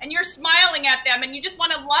everybody. And you're smiling at them and you just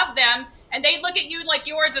want to love them. And they look at you like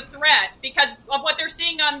you're the threat because of what they're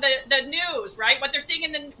seeing on the news, right? What they're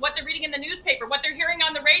seeing what they're reading in the newspaper, what they're hearing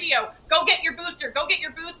on the radio. Go get your booster. Go get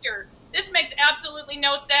your booster. This makes absolutely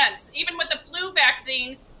no sense. Even with the flu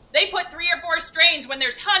vaccine, they put 3 or 4 strains when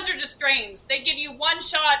there's hundreds of strains. They give you 1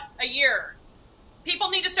 shot a year. People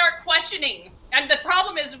need to start questioning. And the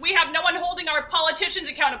problem is we have no one holding our politicians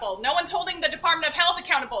accountable. No one's holding the Department of Health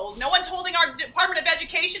accountable. No one's holding our Department of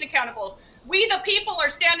Education accountable. We, the people, are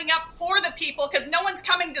standing up for the people because no one's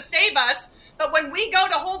coming to save us. But when we go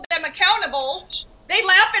to hold them accountable, they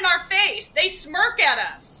laugh in our face. They smirk at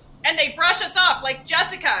us. And they brush us off like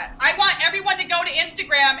Jessica. I want everyone to go to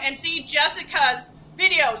Instagram and see Jessica's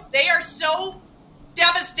videos. They are so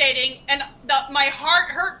devastating. And my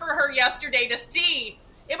heart hurt for her yesterday to see.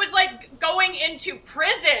 It was like going into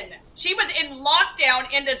prison. She was in lockdown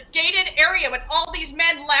in this gated area with all these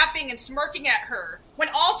men laughing and smirking at her when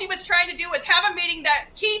all she was trying to do was have a meeting that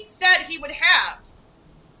Keith said he would have.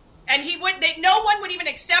 And no one would even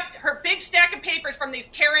accept her big stack of papers from these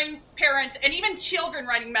caring parents and even children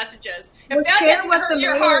writing messages. If well, that share what the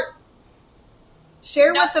mayor, heart,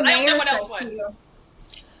 share what the mayor said to you.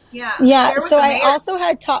 Yeah. So I also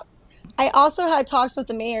had talks with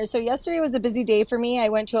the mayor. So yesterday was a busy day for me. I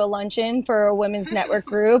went to a luncheon for a women's network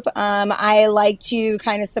group. I like to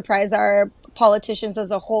kind of surprise our politicians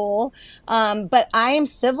as a whole, but I am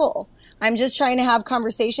civil. I'm just trying to have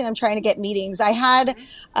conversation. I'm trying to get meetings. I had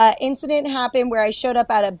an incident happen where I showed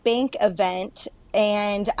up at a bank event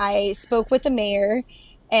and I spoke with the mayor,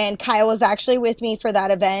 and Kyle was actually with me for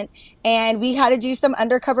that event. And we had to do some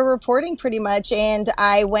undercover reporting pretty much. And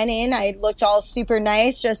I went in, I looked all super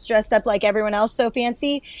nice, just dressed up like everyone else, so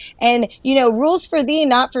fancy. And, rules for thee,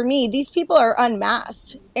 not for me. These people are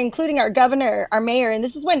unmasked, including our governor, our mayor. And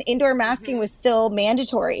this is when indoor masking was still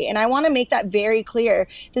mandatory. And I want to make that very clear.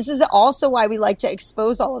 This is also why we like to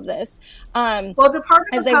expose all of this. Department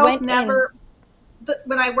of Health never...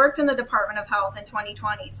 When I worked in the Department of Health in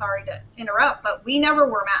 2020, sorry to interrupt, but we never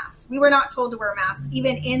wore masks. We were not told to wear masks,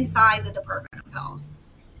 even inside the Department of Health.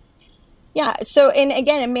 Yeah. So, and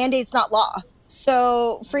again, a mandate's not law.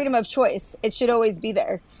 So freedom of choice, it should always be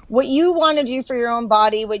there. What you want to do for your own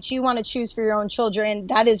body, what you want to choose for your own children,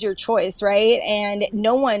 that is your choice, right? And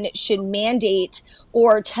no one should mandate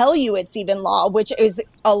or tell you it's even law, which is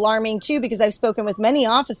alarming too, because I've spoken with many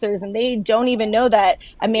officers and they don't even know that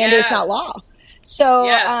a mandate's not law. So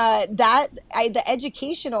the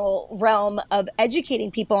educational realm of educating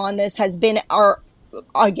people on this has been our,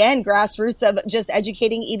 again, grassroots of just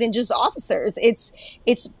educating even just officers. It's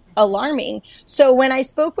alarming. So when I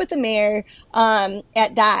spoke with the mayor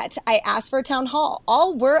at that, I asked for a town hall.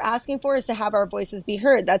 All we're asking for is to have our voices be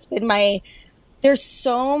heard. That's been there's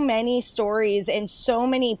so many stories and so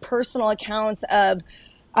many personal accounts of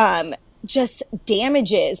just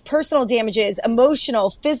damages, personal damages,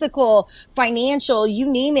 emotional, physical, financial, you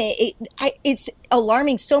name it. It's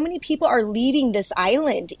alarming. So many people are leaving this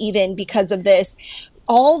island even because of this.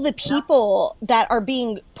 All the people that are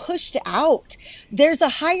being pushed out, there's a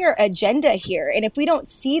higher agenda here. And if we don't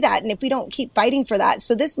see that, and if we don't keep fighting for that.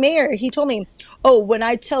 So this mayor, he told me, when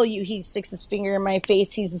I tell you he sticks his finger in my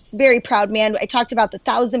face, he's a very proud man. I talked about the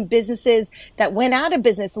 1,000 businesses that went out of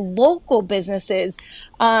business, local businesses.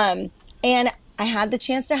 And I had the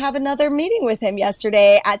chance to have another meeting with him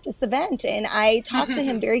yesterday at this event. And I talked to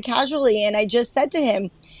him very casually. And I just said to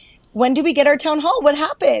him, when do we get our town hall? What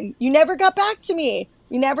happened? You never got back to me.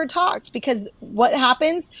 You never talked. Because what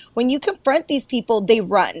happens when you confront these people, they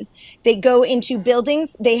run. They go into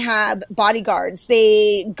buildings. They have bodyguards.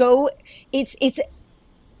 It's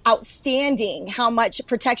outstanding how much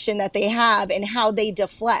protection that they have and how they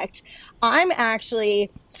deflect. I'm actually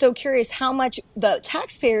so curious how much the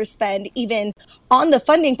taxpayers spend even on the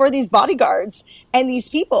funding for these bodyguards and these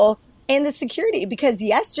people and the security, because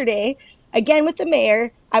yesterday Again, with the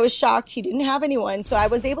mayor, I was shocked. He didn't have anyone, so I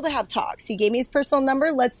was able to have talks. He gave me his personal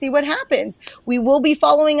number. Let's see what happens. We will be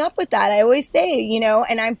following up with that. I always say,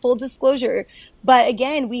 and I'm full disclosure. But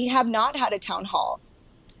again, we have not had a town hall.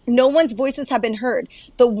 No one's voices have been heard.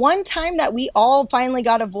 The one time that we all finally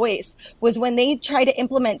got a voice was when they tried to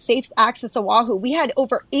implement Safe Access Oahu. We had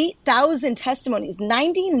over 8,000 testimonies.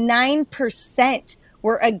 99%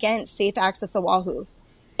 were against Safe Access Oahu,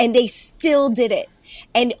 and they still did it.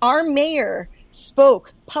 And our mayor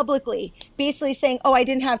spoke publicly, basically saying, "Oh, I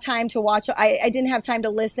didn't have time to watch. I didn't have time to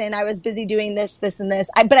listen. I was busy doing this, and this."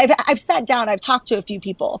 But I've sat down. I've talked to a few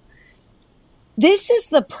people. This is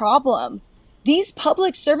the problem. These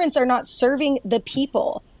public servants are not serving the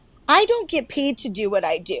people. I don't get paid to do what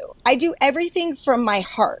I do. I do everything from my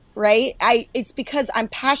heart, right? It's because I'm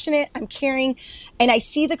passionate, I'm caring, and I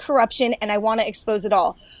see the corruption and I want to expose it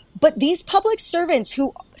all. But these public servants,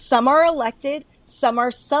 who some are elected, some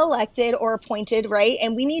are selected or appointed, right?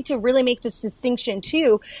 And we need to really make this distinction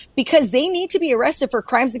too, because they need to be arrested for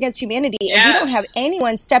crimes against humanity. Yes. And we don't have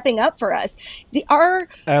anyone stepping up for us. Our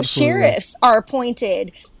sheriffs are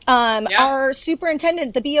appointed. Our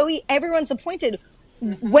superintendent, the BOE, everyone's appointed.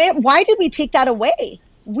 Why did we take that away?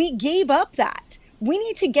 We gave up that. We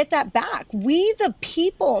need to get that back. We, the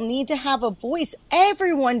people, need to have a voice.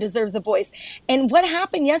 Everyone deserves a voice. And what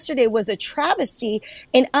happened yesterday was a travesty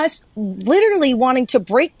in us literally wanting to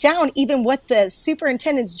break down even what the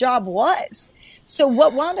superintendent's job was. So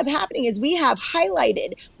what wound up happening is we have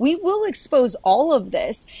highlighted, we will expose all of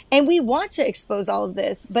this, and we want to expose all of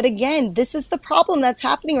this. But again, this is the problem that's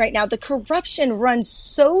happening right now. The corruption runs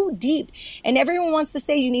so deep, and everyone wants to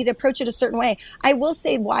say you need to approach it a certain way. I will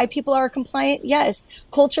say why people are compliant, yes,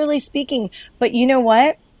 culturally speaking. But you know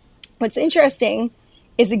what? What's interesting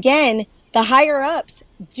is, again, the higher ups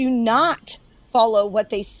do not follow what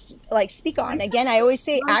they speak on. Again, I always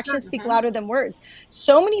say actions speak louder than words.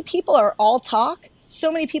 So many people are all talk. So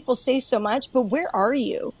many people say so much, but where are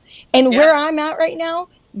you? And where I'm at right now,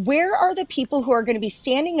 where are the people who are going to be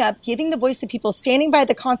standing up, giving the voice to people, standing by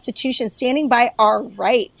the Constitution, standing by our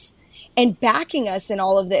rights, and backing us in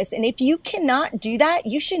all of this? And if you cannot do that,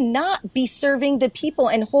 you should not be serving the people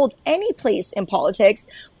and hold any place in politics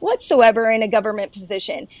whatsoever in a government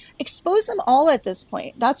position. Expose them all at this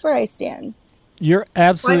point. That's where I stand. You're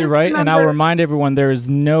absolutely right, and I'll remind everyone there is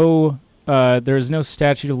no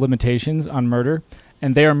statute of limitations on murder,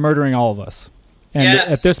 and they are murdering all of us. And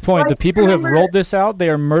at this point, the people who have rolled this out, they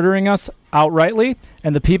are murdering us outrightly,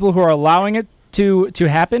 and the people who are allowing it to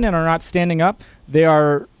happen and are not standing up, they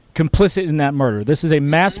are complicit in that murder. This is a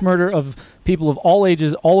mass murder of people of all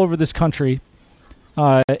ages all over this country,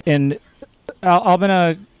 and I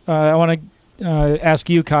want to ask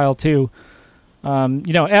you, Kyle, too.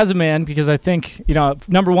 As a man, because I think,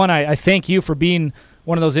 number one, I thank you for being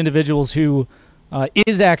one of those individuals who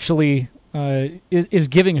is actually is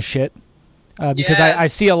giving a shit, because I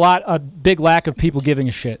see a big lack of people giving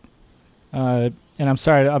a shit. And I'm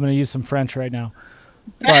sorry, I'm going to use some French right now.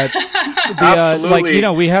 But absolutely,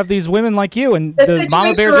 we have these women like you, and the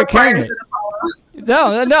mama bears are carrying it.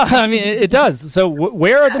 No, I mean it does. So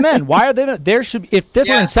where are the men? Why are they? There should, if this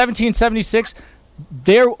were in 1776,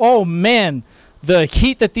 the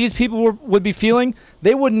heat that these people would be feeling,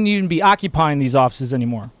 they wouldn't even be occupying these offices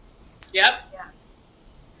anymore. Yep. Yes.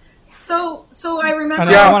 So I remember.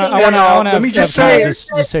 Let me just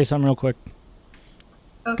say something real quick.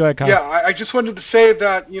 Okay. Go ahead, Kyle. Yeah, I just wanted to say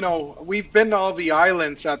that, we've been to all the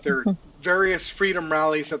islands at their various freedom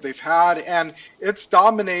rallies that they've had, and it's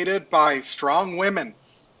dominated by strong women.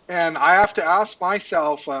 And I have to ask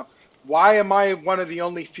myself, why am I one of the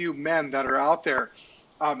only few men that are out there?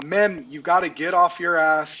 Men, you got to get off your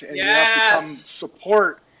ass, and you have to come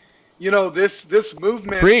support, this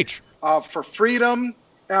movement for freedom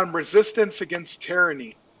and resistance against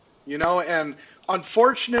tyranny, and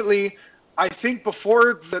unfortunately, I think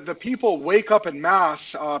before the people wake up en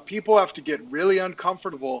masse, people have to get really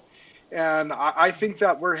uncomfortable, and I think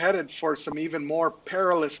that we're headed for some even more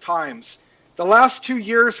perilous times. The last 2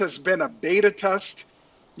 years has been a beta test,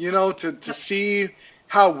 to see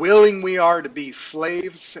how willing we are to be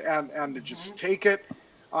slaves and to just take it.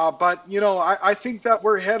 But I think that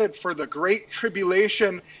we're headed for the Great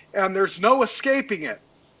Tribulation, and there's no escaping it.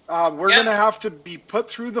 We're going to have to be put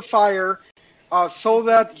through the fire so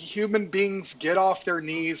that human beings get off their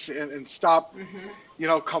knees and stop,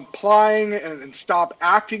 complying and stop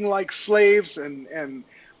acting like slaves and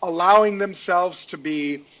allowing themselves to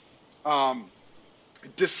be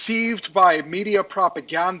deceived by media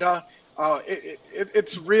propaganda.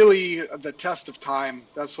 It's really the test of time.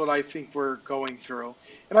 That's what I think we're going through.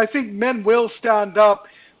 And I think men will stand up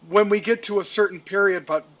when we get to a certain period,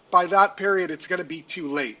 but by that period, it's going to be too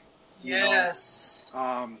late. Yes.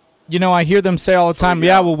 I hear them say all the time,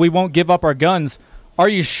 yeah, well, we won't give up our guns. Are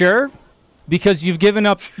you sure? Because you've given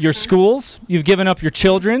up your schools, you've given up your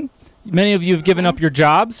children, many of you have given up your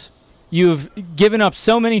jobs, you've given up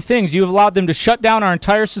so many things. You've allowed them to shut down our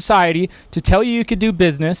entire society, to tell you could do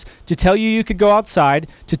business, to tell you could go outside,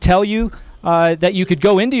 to tell you that you could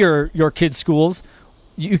go into your kids' schools.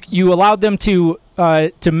 You allowed them to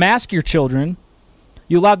mask your children.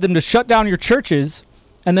 You allowed them to shut down your churches,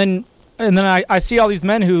 and then I see all these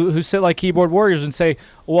men who sit like keyboard warriors and say,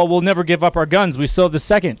 well, we'll never give up our guns. We still have the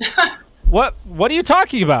second. What are you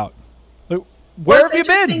talking about? Where have you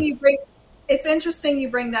been? It's interesting you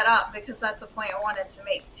bring that up because that's a point I wanted to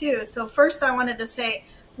make too. So first I wanted to say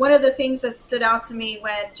one of the things that stood out to me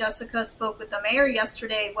when Jessica spoke with the mayor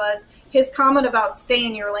yesterday was his comment about stay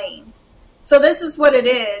in your lane. So this is what it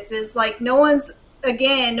is like no one's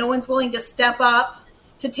willing to step up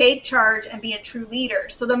to take charge and be a true leader.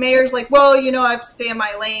 So the mayor's like, well, I have to stay in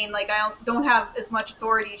my lane. Like I don't have as much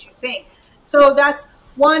authority as you think. So that's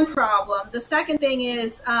one problem. The second thing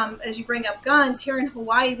is, as you bring up guns, here in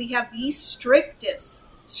Hawaii, we have the strictest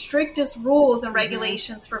rules and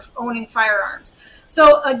regulations for owning firearms.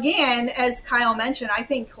 So again, as Kyle mentioned, I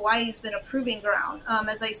think Hawaii's been a proving ground.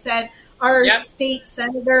 As I said, our state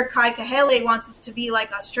senator, Kai Kahele, wants us to be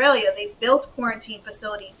like Australia. They've built quarantine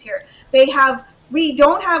facilities here. We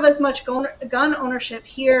don't have as much gun ownership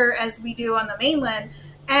here as we do on the mainland.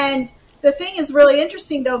 And the thing is really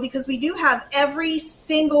interesting, though, because we do have every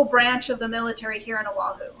single branch of the military here in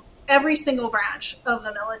Oahu. Every single branch of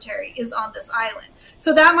the military is on this island.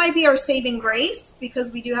 So that might be our saving grace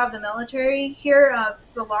because we do have the military here.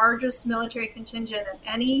 It's the largest military contingent in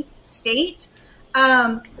any state.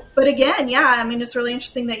 But again, it's really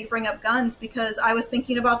interesting that you bring up guns because I was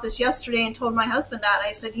thinking about this yesterday and told my husband that.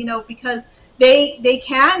 I said, because they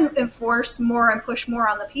can enforce more and push more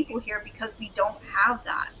on the people here because we don't have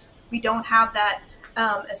that. We don't have that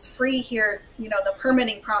as free here. The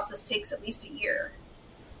permitting process takes at least a year.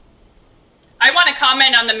 I want to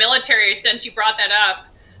comment on the military since you brought that up.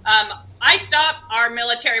 I stop our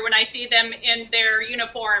military when I see them in their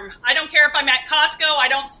uniform. I don't care if I'm at Costco. I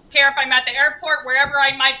don't care if I'm at the airport, wherever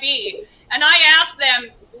I might be. And I ask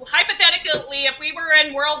them, hypothetically, if we were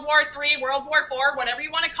in World War III, World War IV, whatever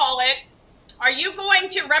you want to call it, are you going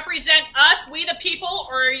to represent us, we the people,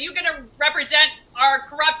 or are you going to represent our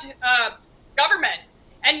corrupt government?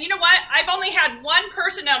 And you know what? I've only had one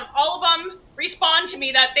person out of all of them respond to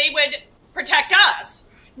me that they would protect us.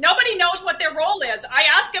 Nobody knows what their role is. I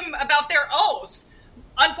ask them about their oaths.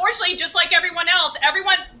 Unfortunately, just like everyone else,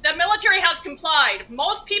 the military has complied.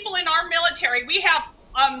 Most people in our military, we have,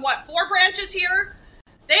 4 branches here?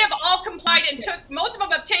 They have all complied and most of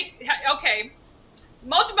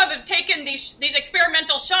them have taken these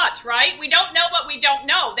experimental shots, right? We don't know what we don't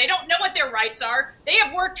know. They don't know what their rights are. They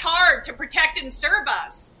have worked hard to protect and serve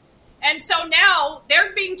us. And so now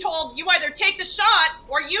they're being told you either take the shot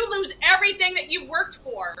or you lose everything that you've worked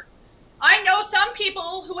for. I know some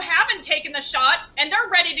people who haven't taken the shot and they're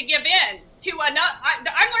ready to give in to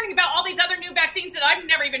I'm learning about all these other new vaccines that I've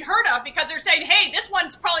never even heard of because they're saying, hey, this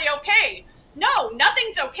one's probably okay. No,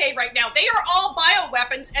 nothing's okay right now. They are all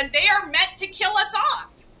bioweapons and they are meant to kill us off.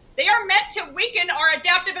 They are meant to weaken our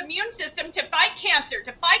adaptive immune system to fight cancer,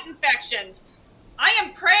 to fight infections. I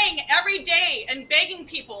am praying every day and begging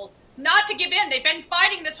people not to give in. They've been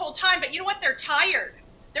fighting this whole time, but you know what? They're tired.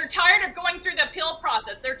 They're tired of going through the appeal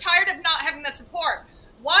process. They're tired of not having the support.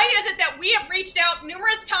 Why is it that we have reached out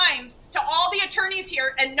numerous times to all the attorneys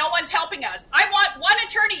here and no one's helping us? I want one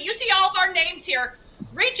attorney. You see all of our names here.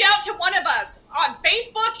 Reach out to one of us on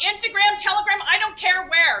Facebook, Instagram, Telegram, I don't care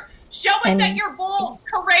where. Show us that you're bold,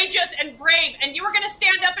 courageous, and brave, and you are going to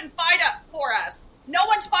stand up and fight up for us. No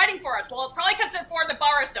one's fighting for us. Well, probably because they're for the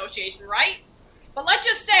Bar Association, right? But let's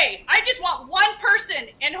just say, I just want one person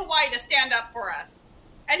in Hawaii to stand up for us.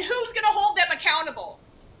 And who's going to hold them accountable?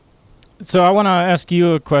 So I want to ask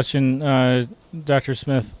you a question, Dr.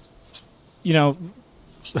 Smith.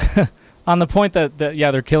 On the point that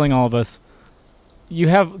they're killing all of us, you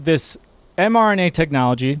have this mRNA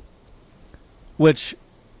technology, which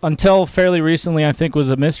until fairly recently I think was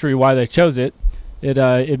a mystery why they chose it.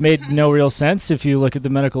 It made no real sense if you look at the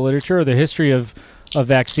medical literature or the history of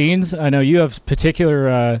vaccines. I know you have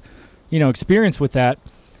particular experience with that.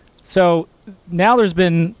 So now there's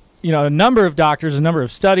been a number of doctors, a number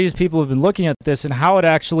of studies, people have been looking at this and how it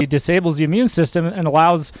actually disables the immune system and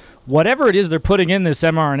allows whatever it is they're putting in this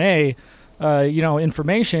mRNA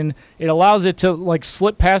information, it allows it to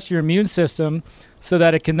slip past your immune system so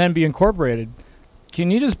that it can then be incorporated. Can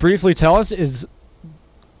you just briefly tell us,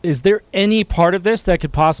 is there any part of this that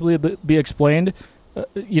could possibly be explained,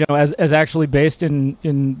 as actually based in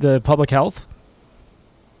the public health?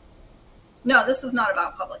 No, this is not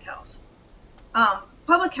about public health.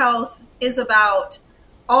 Public health is about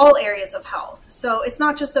all areas of health. So it's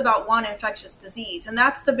not just about one infectious disease. And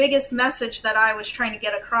that's the biggest message that I was trying to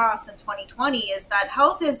get across in 2020 is that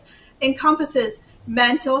health encompasses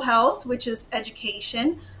mental health, which is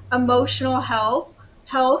education, emotional health,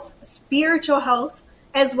 spiritual health,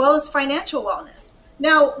 as well as financial wellness.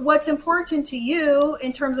 Now, what's important to you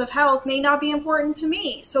in terms of health may not be important to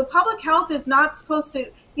me. So public health is not supposed to,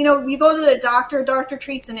 you go to the doctor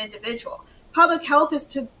treats an individual. Public health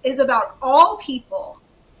is about all people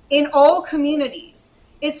in all communities.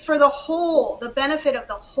 It's for the benefit of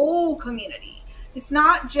the whole community. It's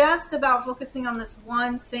not just about focusing on this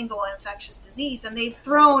one single infectious disease. And they've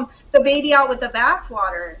thrown the baby out with the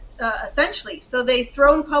bathwater, essentially. So they've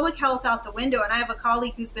thrown public health out the window. And I have a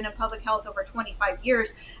colleague who's been in public health over 25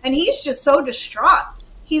 years, and he's just so distraught.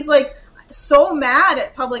 He's like so mad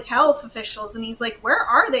at public health officials. And he's like, where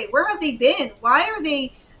are they? Where have they been? Why are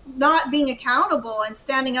they not being accountable and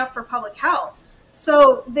standing up for public health?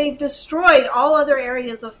 So they've destroyed all other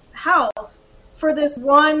areas of health for this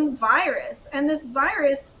one virus. And this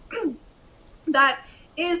virus that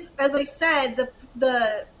is, as I said,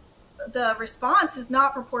 the response is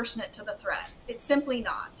not proportionate to the threat. It's simply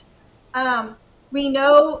not. We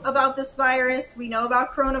know about this virus. We know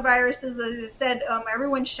about coronaviruses. As I said,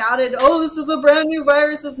 everyone shouted, oh, this is a brand new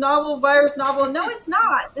virus, this novel virus, novel. No, it's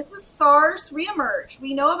not. This is SARS reemerged.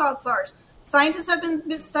 We know about SARS. Scientists have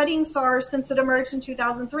been studying SARS since it emerged in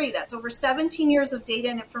 2003. That's over 17 years of data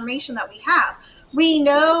and information that we have. We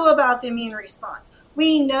know about the immune response.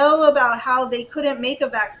 We know about how they couldn't make a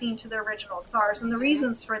vaccine to the original SARS and the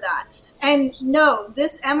reasons for that. And no,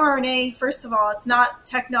 this mRNA, first of all, it's not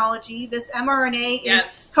technology. This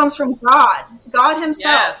mRNA comes from God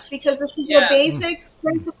himself, because this is the basic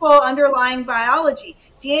principle underlying biology.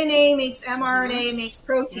 DNA makes mRNA, makes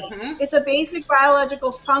protein. It's a basic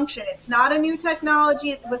biological function. It's not a new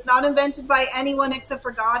technology. It was not invented by anyone except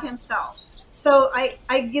for God himself. So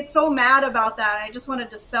I get so mad about that. I just want to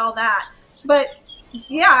dispel that. But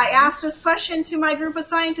yeah, I asked this question to my group of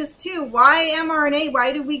scientists too. Why mRNA?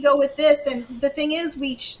 Why did we go with this? And the thing is,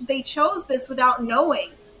 they chose this without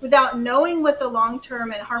knowing what the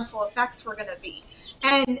long-term and harmful effects were going to be.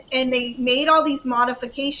 And they made all these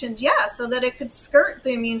modifications, so that it could skirt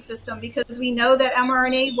the immune system, because we know that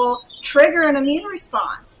mRNA will trigger an immune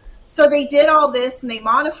response. So they did all this and they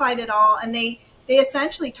modified it all, and they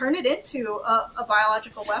essentially turned it into a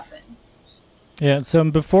biological weapon. Yeah, so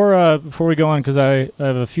before we go on, because I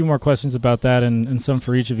have a few more questions about that and some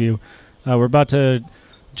for each of you, we're about to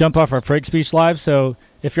jump off our Frank Speech Live. So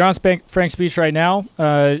if you're on Frank Speech right now,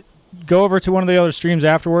 go over to one of the other streams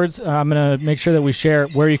afterwards. I'm going to make sure that we share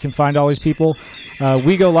where you can find all these people.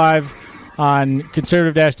 We go live on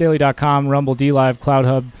conservative-daily.com, Rumble, DLive, Cloud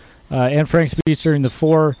Hub, and Frank Speech during the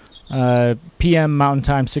 4 p.m. Mountain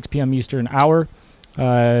Time, 6 p.m. Eastern hour.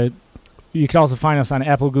 You can also find us on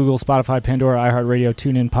Apple, Google, Spotify, Pandora, iHeartRadio,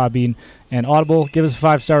 TuneIn, Podbean, and Audible. Give us a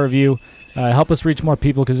 5-star review. Help us reach more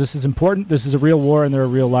people, because this is important. This is a real war, and there are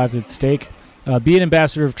real lives at stake. Be an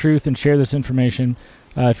ambassador of truth and share this information.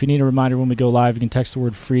 If you need a reminder when we go live, you can text the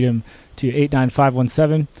word freedom to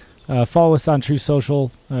 89517. Follow us on True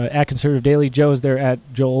Social at Conservative Daily. Joe is there at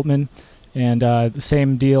Joe Oltman. And the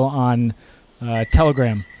same deal on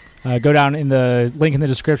Telegram. Go down in the link in the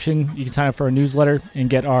description. You can sign up for our newsletter and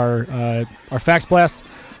get our Fax Blast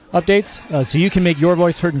updates, so you can make your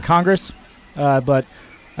voice heard in Congress. But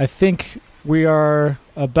I think we are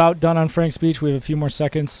about done on Frank Speech. We have a few more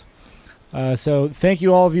seconds. So thank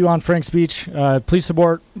you, all of you on Frank Speech. Please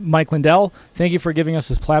support Mike Lindell. Thank you for giving us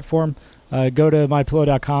this platform. Go to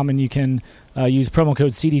mypillow.com and you can use promo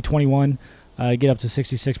code CD21. Get up to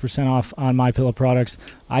 66% off on MyPillow products.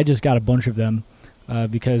 I just got a bunch of them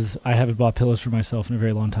because I haven't bought pillows for myself in a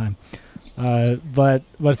very long time. But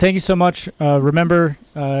thank you so much. Remember,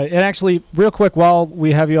 and actually, real quick, while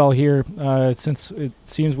we have you all here, since it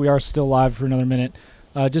seems we are still live for another minute,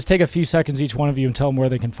 just take a few seconds, each one of you, and tell them where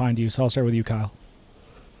they can find you. So I'll start with you, Kyle.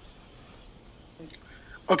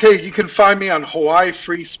 Okay, you can find me on Hawaii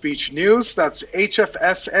Free Speech News. That's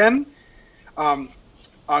HFSN.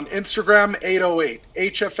 On Instagram, 808.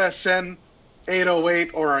 HFSN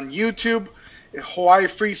 808. Or on YouTube, Hawaii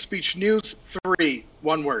Free Speech News 3.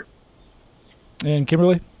 One word. And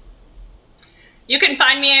Kimberly? You can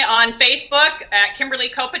find me on Facebook at Kimberly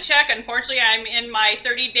Kopacek. Unfortunately, I'm in my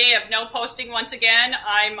 30-day of no posting once again.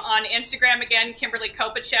 I'm on Instagram again, Kimberly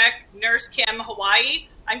Kopacek, Nurse Kim Hawaii.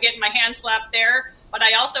 I'm getting my hand slapped there. But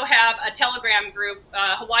I also have a Telegram group,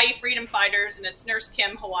 Hawaii Freedom Fighters, and it's Nurse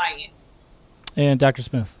Kim Hawaii. And Dr.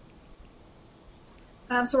 Smith.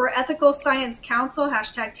 So we're Ethical Science Council,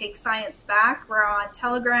 hashtag Take Science Back. We're on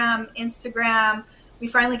Telegram, Instagram. We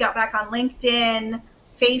finally got back on LinkedIn,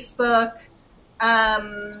 Facebook,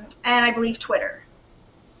 and I believe Twitter.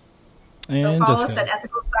 So follow us at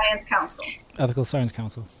Ethical Science Council. Ethical Science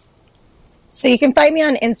Council. So you can find me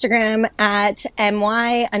on Instagram at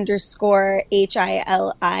my_HILIFE_EYES.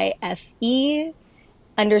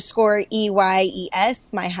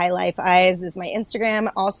 My High Life Eyes is my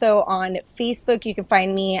Instagram. Also on Facebook, you can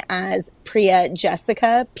find me as Priya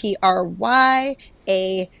Jessica, PRYA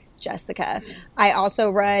Jessica. I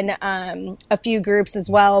also run a few groups as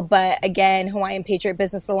well, but again, Hawaiian Patriot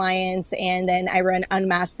Business Alliance, and then I run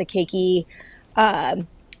Unmask the Keiki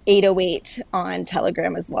 808 on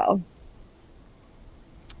Telegram as well.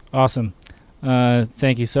 Awesome.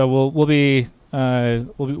 Thank you. So we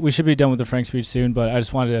should be done with the Frank speech soon, but I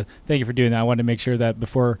just wanted to thank you for doing that. I wanted to make sure that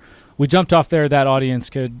before we jumped off there, that audience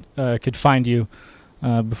could find you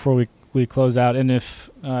before we close out. And if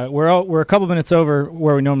we're a couple minutes over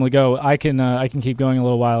where we normally go, I can keep going a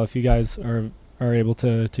little while if you guys are able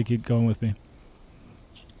to keep going with me.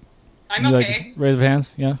 I'm okay. Raise of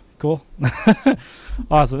hands. Yeah. Cool.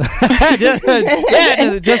 Awesome. Jessica,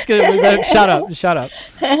 shut up.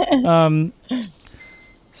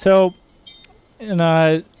 So,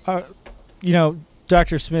 and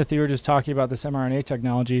Dr. Smith, you were just talking about this mRNA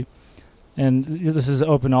technology, and this is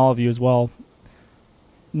open to all of you as well.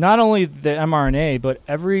 Not only the mRNA, but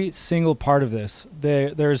every single part of this.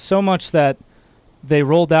 There's so much that they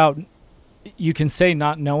rolled out, you can say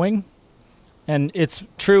not knowing, and it's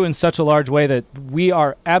true in such a large way that we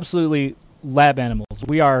are absolutely lab animals.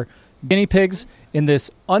 We are guinea pigs in this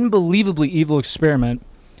unbelievably evil experiment,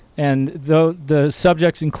 and the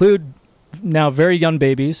subjects include now very young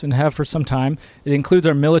babies and have for some time. It includes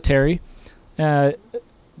our military, and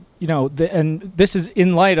this is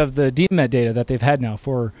in light of the DMED data that they've had now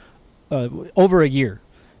for over a year.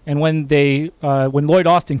 And when when Lloyd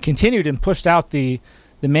Austin continued and pushed out the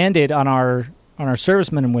mandate on our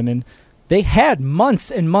servicemen and women, they had months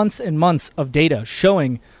and months and months of data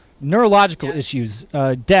showing neurological issues,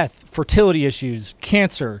 death, fertility issues,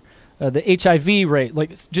 cancer, the HIV rate,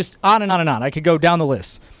 like just on and on and on. I could go down the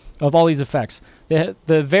list of all these effects. The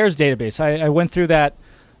VAERS database, I went through that,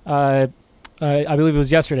 I believe it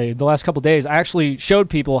was yesterday, the last couple of days. I actually showed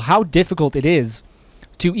people how difficult it is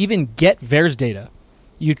to even get VAERS data.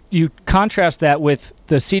 You contrast that with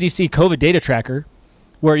the CDC COVID data tracker,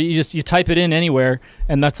 where you type it in anywhere,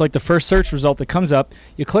 and that's like the first search result that comes up.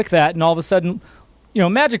 You click that, and all of a sudden,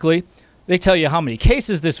 magically, they tell you how many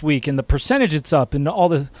cases this week and the percentage it's up and all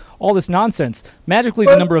this nonsense. Magically,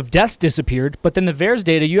 the number of deaths disappeared, but then the VAERS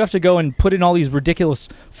data, you have to go and put in all these ridiculous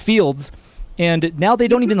fields, and now they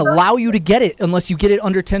don't even allow you to get it unless you get it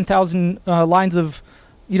under 10,000 lines of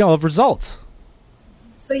results.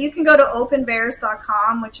 So you can go to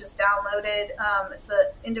openvaers.com, which is downloaded. It's an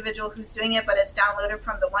individual who's doing it, but it's downloaded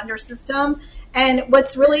from the Wonder system. And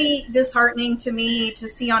what's really disheartening to me to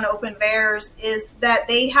see on OpenVAERS is that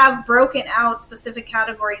they have broken out specific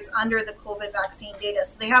categories under the COVID vaccine data.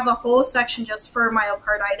 So they have a whole section just for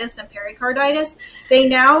myocarditis and pericarditis. They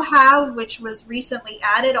now have, which was recently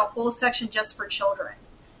added, a whole section just for children.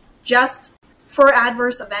 Just for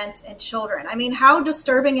adverse events in children. I mean, how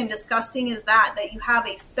disturbing and disgusting is that you have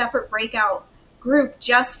a separate breakout group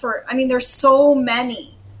just for, there's so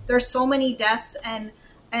many deaths and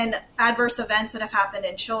adverse events that have happened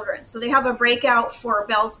in children. So they have a breakout for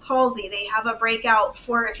Bell's palsy. They have a breakout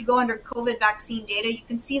for, if you go under COVID vaccine data, you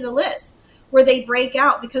can see the list where they break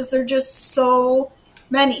out because they're just so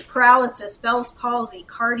many: paralysis, Bell's palsy,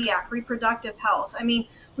 cardiac, reproductive health.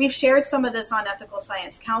 We've shared some of this on Ethical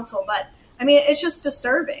Science Council, but it's just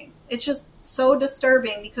disturbing. It's just so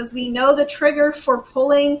disturbing because we know the trigger for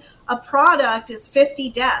pulling a product is 50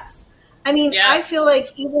 deaths. Yes. I feel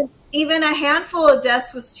like even a handful of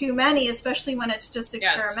deaths was too many, especially when it's just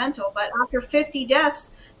experimental. Yes. But after 50 deaths,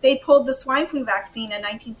 they pulled the swine flu vaccine in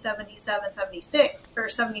 1977, 76, or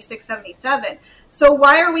 76, 77. So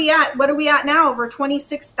what are we at now? Over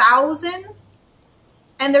 26,000?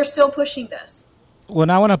 And they're still pushing this. Well,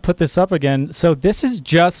 now I want to put this up again. So this is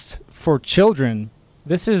just for children.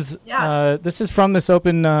 This is from this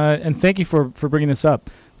open, and thank you for bringing this up.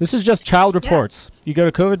 This is just child reports. Yeah. You go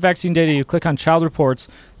to COVID vaccine data, you click on child reports.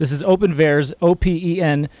 This is OpenVAERS,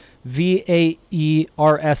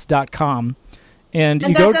 OpenVAERS.com. And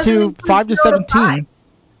you go to 5 to 17.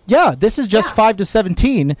 Yeah, this is just 5 to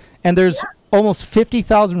 17, and there's almost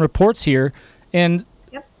 50,000 reports here. And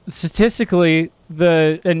statistically,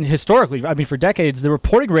 and historically, I mean, for decades, the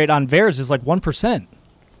reporting rate on VAERS is like 1%.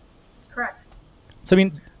 Correct. So I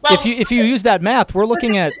mean, if you use that math, we're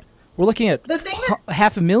looking at the thing that's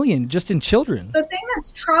 500,000 just in children. The thing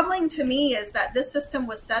that's troubling to me is that this system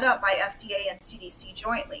was set up by FDA and CDC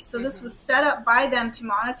jointly. So this was set up by them to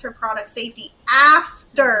monitor product safety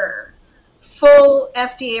after full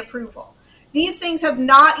FDA approval. These things have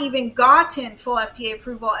not even gotten full FDA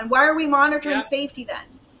approval. And why are we monitoring safety then?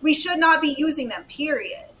 We should not be using them,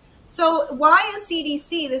 period. So why is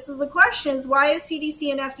CDC, this is the question, is why is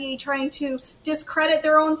CDC and FDA trying to discredit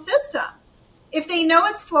their own system? If they know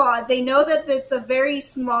it's flawed, they know that it's a very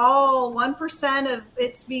small 1% of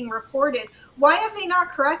it's being reported. Why have they not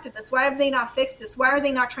corrected this? Why have they not fixed this? Why are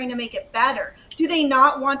they not trying to make it better? Do they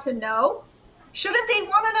not want to know? Shouldn't they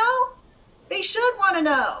want to know? They should want to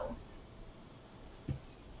know.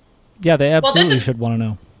 Yeah, they absolutely should want to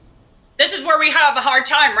know. This is where we have a hard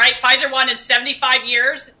time, right? Pfizer wanted 75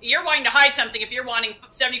 years. You're wanting to hide something if you're wanting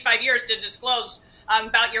 75 years to disclose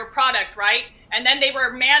about your product, right? And then they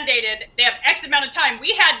were mandated, they have X amount of time.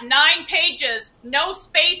 We had 9 pages, no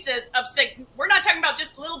spaces of, we're not talking about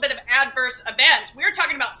just a little bit of adverse events. We're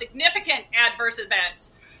talking about significant adverse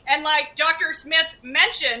events. And like Dr. Smith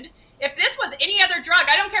mentioned, if this was any other drug,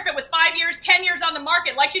 I don't care if it was 5 years, 10 years on the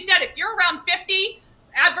market. Like she said, if you're around 50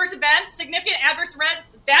 adverse events, significant adverse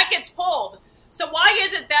events, that gets pulled. So why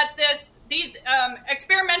is it that these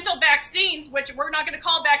experimental vaccines, which we're not going to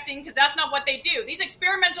call vaccine because that's not what they do, these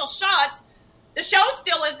experimental shots, the show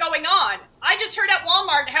still is going on. I just heard at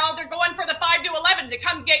Walmart how they're going for the 5 to 11 to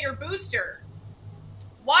come get your booster.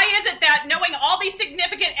 Why is it that knowing all these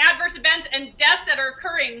significant adverse events and deaths that are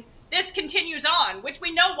occurring, this continues on, which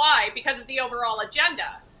we know why, because of the overall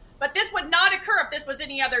agenda. But this would not occur if this was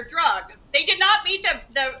any other drug. They did not meet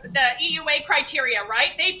the EUA criteria,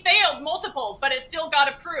 right? They failed multiple, but it still got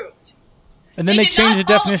approved. And then they changed the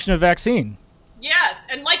definition of vaccine. Yes,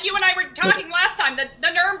 and like you and I were talking last time, the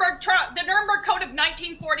Nuremberg Code of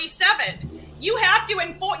 1947. You have to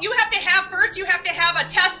have a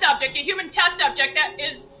test subject, a human test subject that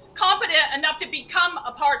is competent enough to become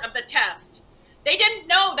a part of the test. They didn't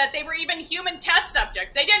know that they were even human test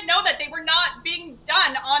subjects. They didn't know that they were not being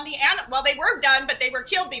done on the animal. Well, they were done, but they were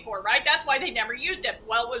killed before, right? That's why they never used it.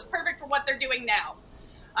 Well, it was perfect for what they're doing now.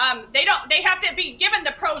 They have to be given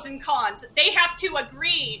the pros and cons. They have to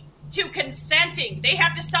agree to consenting. They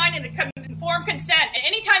have to sign an informed consent. And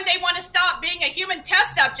anytime they want to stop being a human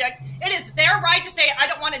test subject, it is their right to say, I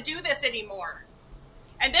don't want to do this anymore.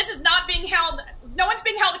 And this is not being held, no one's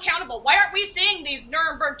being held accountable. Why aren't we seeing these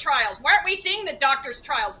Nuremberg trials? Why aren't we seeing the doctors'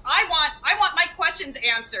 trials? I want my questions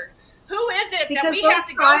answered. Who is it that we have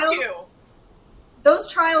to go to? Those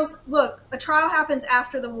trials, look, a trial happens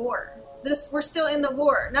after the war. We're still in the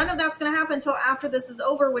war. None of that's going to happen until after this is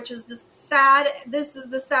over, which is this is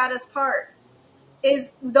the saddest part,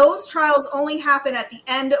 is those trials only happen at the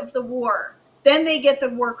end of the war. Then they get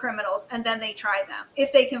the war criminals, and then they try them,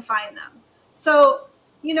 if they can find them. So,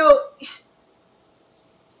 I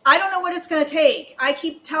don't know what it's going to take. I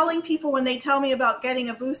keep telling people when they tell me about getting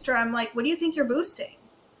a booster, I'm like, what do you think you're boosting?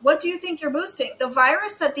 What do you think you're boosting? The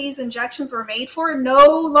virus that these injections were made for,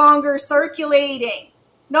 no longer circulating.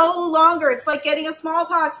 No longer. It's like getting a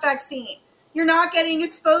smallpox vaccine. You're not getting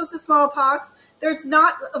exposed to smallpox. There's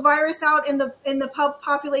not a virus out in the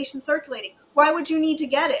population circulating. Why would you need to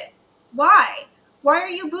get it? Why? Why are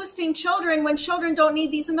you boosting children when children don't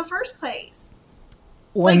need these in the first place?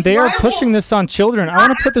 When they are pushing this on children, I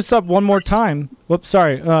want to put this up one more time. Whoops,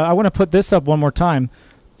 sorry. I want to put this up one more time.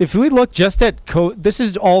 If we look just at this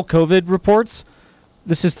is all COVID reports.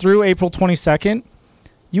 This is through April 22nd.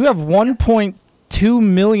 You have 1.2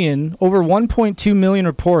 million, over 1.2 million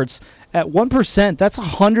reports. At 1%, that's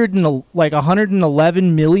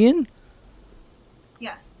 111 million.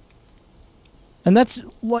 Yes. And that's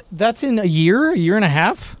in a year and a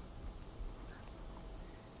half.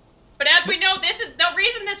 But as we know, this is the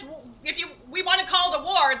reason we want to call it a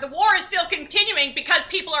war. The war is still continuing because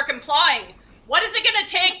people are complying. What is it going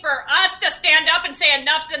to take for us to stand up and say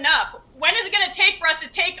enough's enough? When is it going to take for us to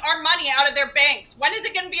take our money out of their banks? When is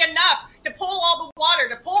it going to be enough to pull all the water,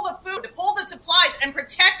 to pull the food, to pull the supplies and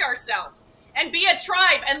protect ourselves and be a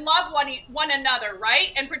tribe and love one another,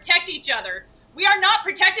 right? And protect each other. We are not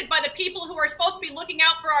protected by the people who are supposed to be looking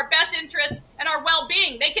out for our best interests and our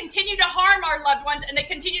well-being. They continue to harm our loved ones and they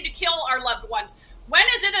continue to kill our loved ones. When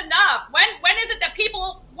is it enough? When is it that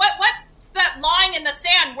people, what's that line in the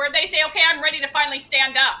sand where they say, okay, I'm ready to finally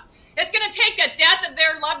stand up? It's going to take a death of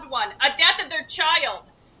their loved one, a death of their child.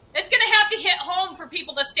 It's going to have to hit home for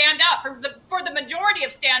people to stand up, for the majority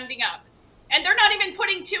of standing up. And they're not even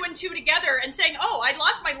putting 2 and 2 together and saying, oh, I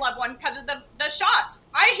lost my loved one because of the shots.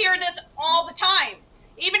 I hear this all the time.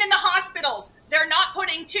 Even in the hospitals, they're not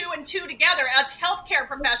putting 2 and 2 together as healthcare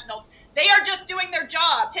professionals. They are just doing their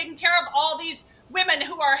job, taking care of all these women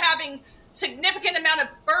who are having significant amount of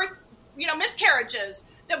miscarriages.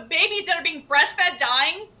 The babies that are being breastfed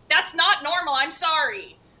dying, that's not normal. I'm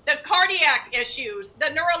sorry. The cardiac issues, the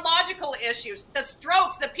neurological issues, the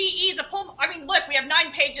strokes, the PEs, look, we have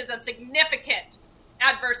 9 pages of significant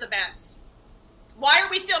adverse events. Why are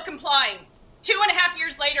we still complying? 2.5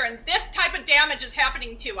 years later, and this type of damage is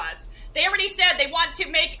happening to us. They already said they want to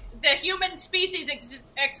make the human species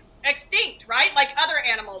extinct, right? Like other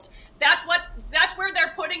animals. That's where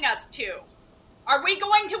they're putting us to. Are we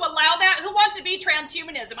going to allow that? Who wants to be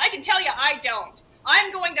transhumanism? I can tell you I don't.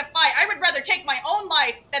 I'm going to fight. I would rather take my own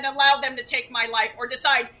life than allow them to take my life or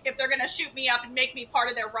decide if they're going to shoot me up and make me part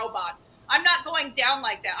of their robot. I'm not going down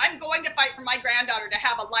like that. I'm going to fight for my granddaughter to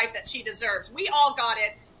have a life that she deserves. We all got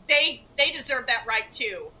it. They deserve that right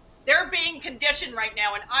too. They're being conditioned right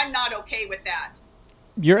now, and I'm not okay with that.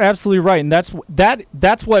 You're absolutely right, and that's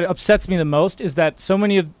what upsets me the most is that so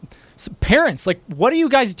many of parents, like, what are you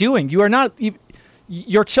guys doing? You are not.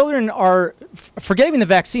 Your children are, forget even the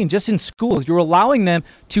vaccine, just in schools, you're allowing them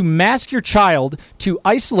to mask your child, to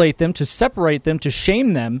isolate them, to separate them, to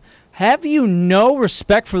shame them. Have you no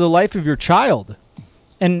respect for the life of your child?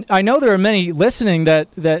 And I know there are many listening that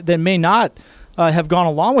may not have gone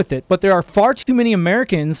along with it, but there are far too many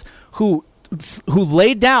Americans who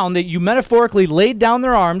laid down, that you metaphorically laid down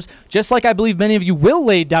their arms, just like I believe many of you will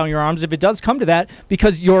lay down your arms if it does come to that,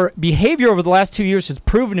 because your behavior over the last 2 years has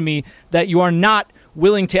proven to me that you are not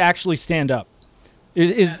willing to actually stand up.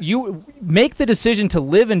 Yes. You make the decision to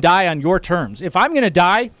live and die on your terms. If I'm going to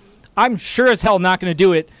die, I'm sure as hell not going to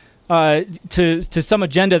do it to some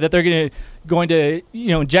agenda that they're going to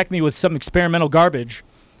inject me with some experimental garbage,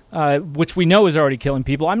 which we know is already killing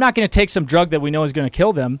people. I'm not going to take some drug that we know is going to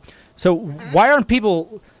kill them. So why aren't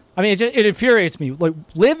people? I mean, it infuriates me. Like,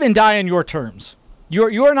 live and die on your terms.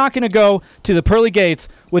 You are not going to go to the pearly gates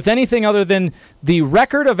with anything other than the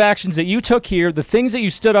record of actions that you took here, the things that you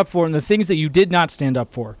stood up for, and the things that you did not stand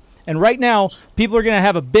up for. And right now, people are going to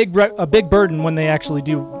have a big burden when they actually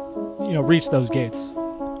do, reach those gates.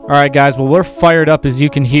 All right, guys. Well, we're fired up, as you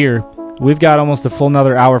can hear. We've got almost a full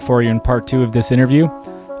another hour for you in part 2 of this interview.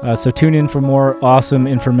 So tune in for more awesome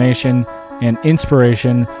information and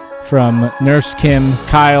inspiration from Nurse Kim,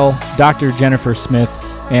 Kyle, Dr. Jennifer Smith,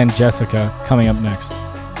 and Jessica coming up next.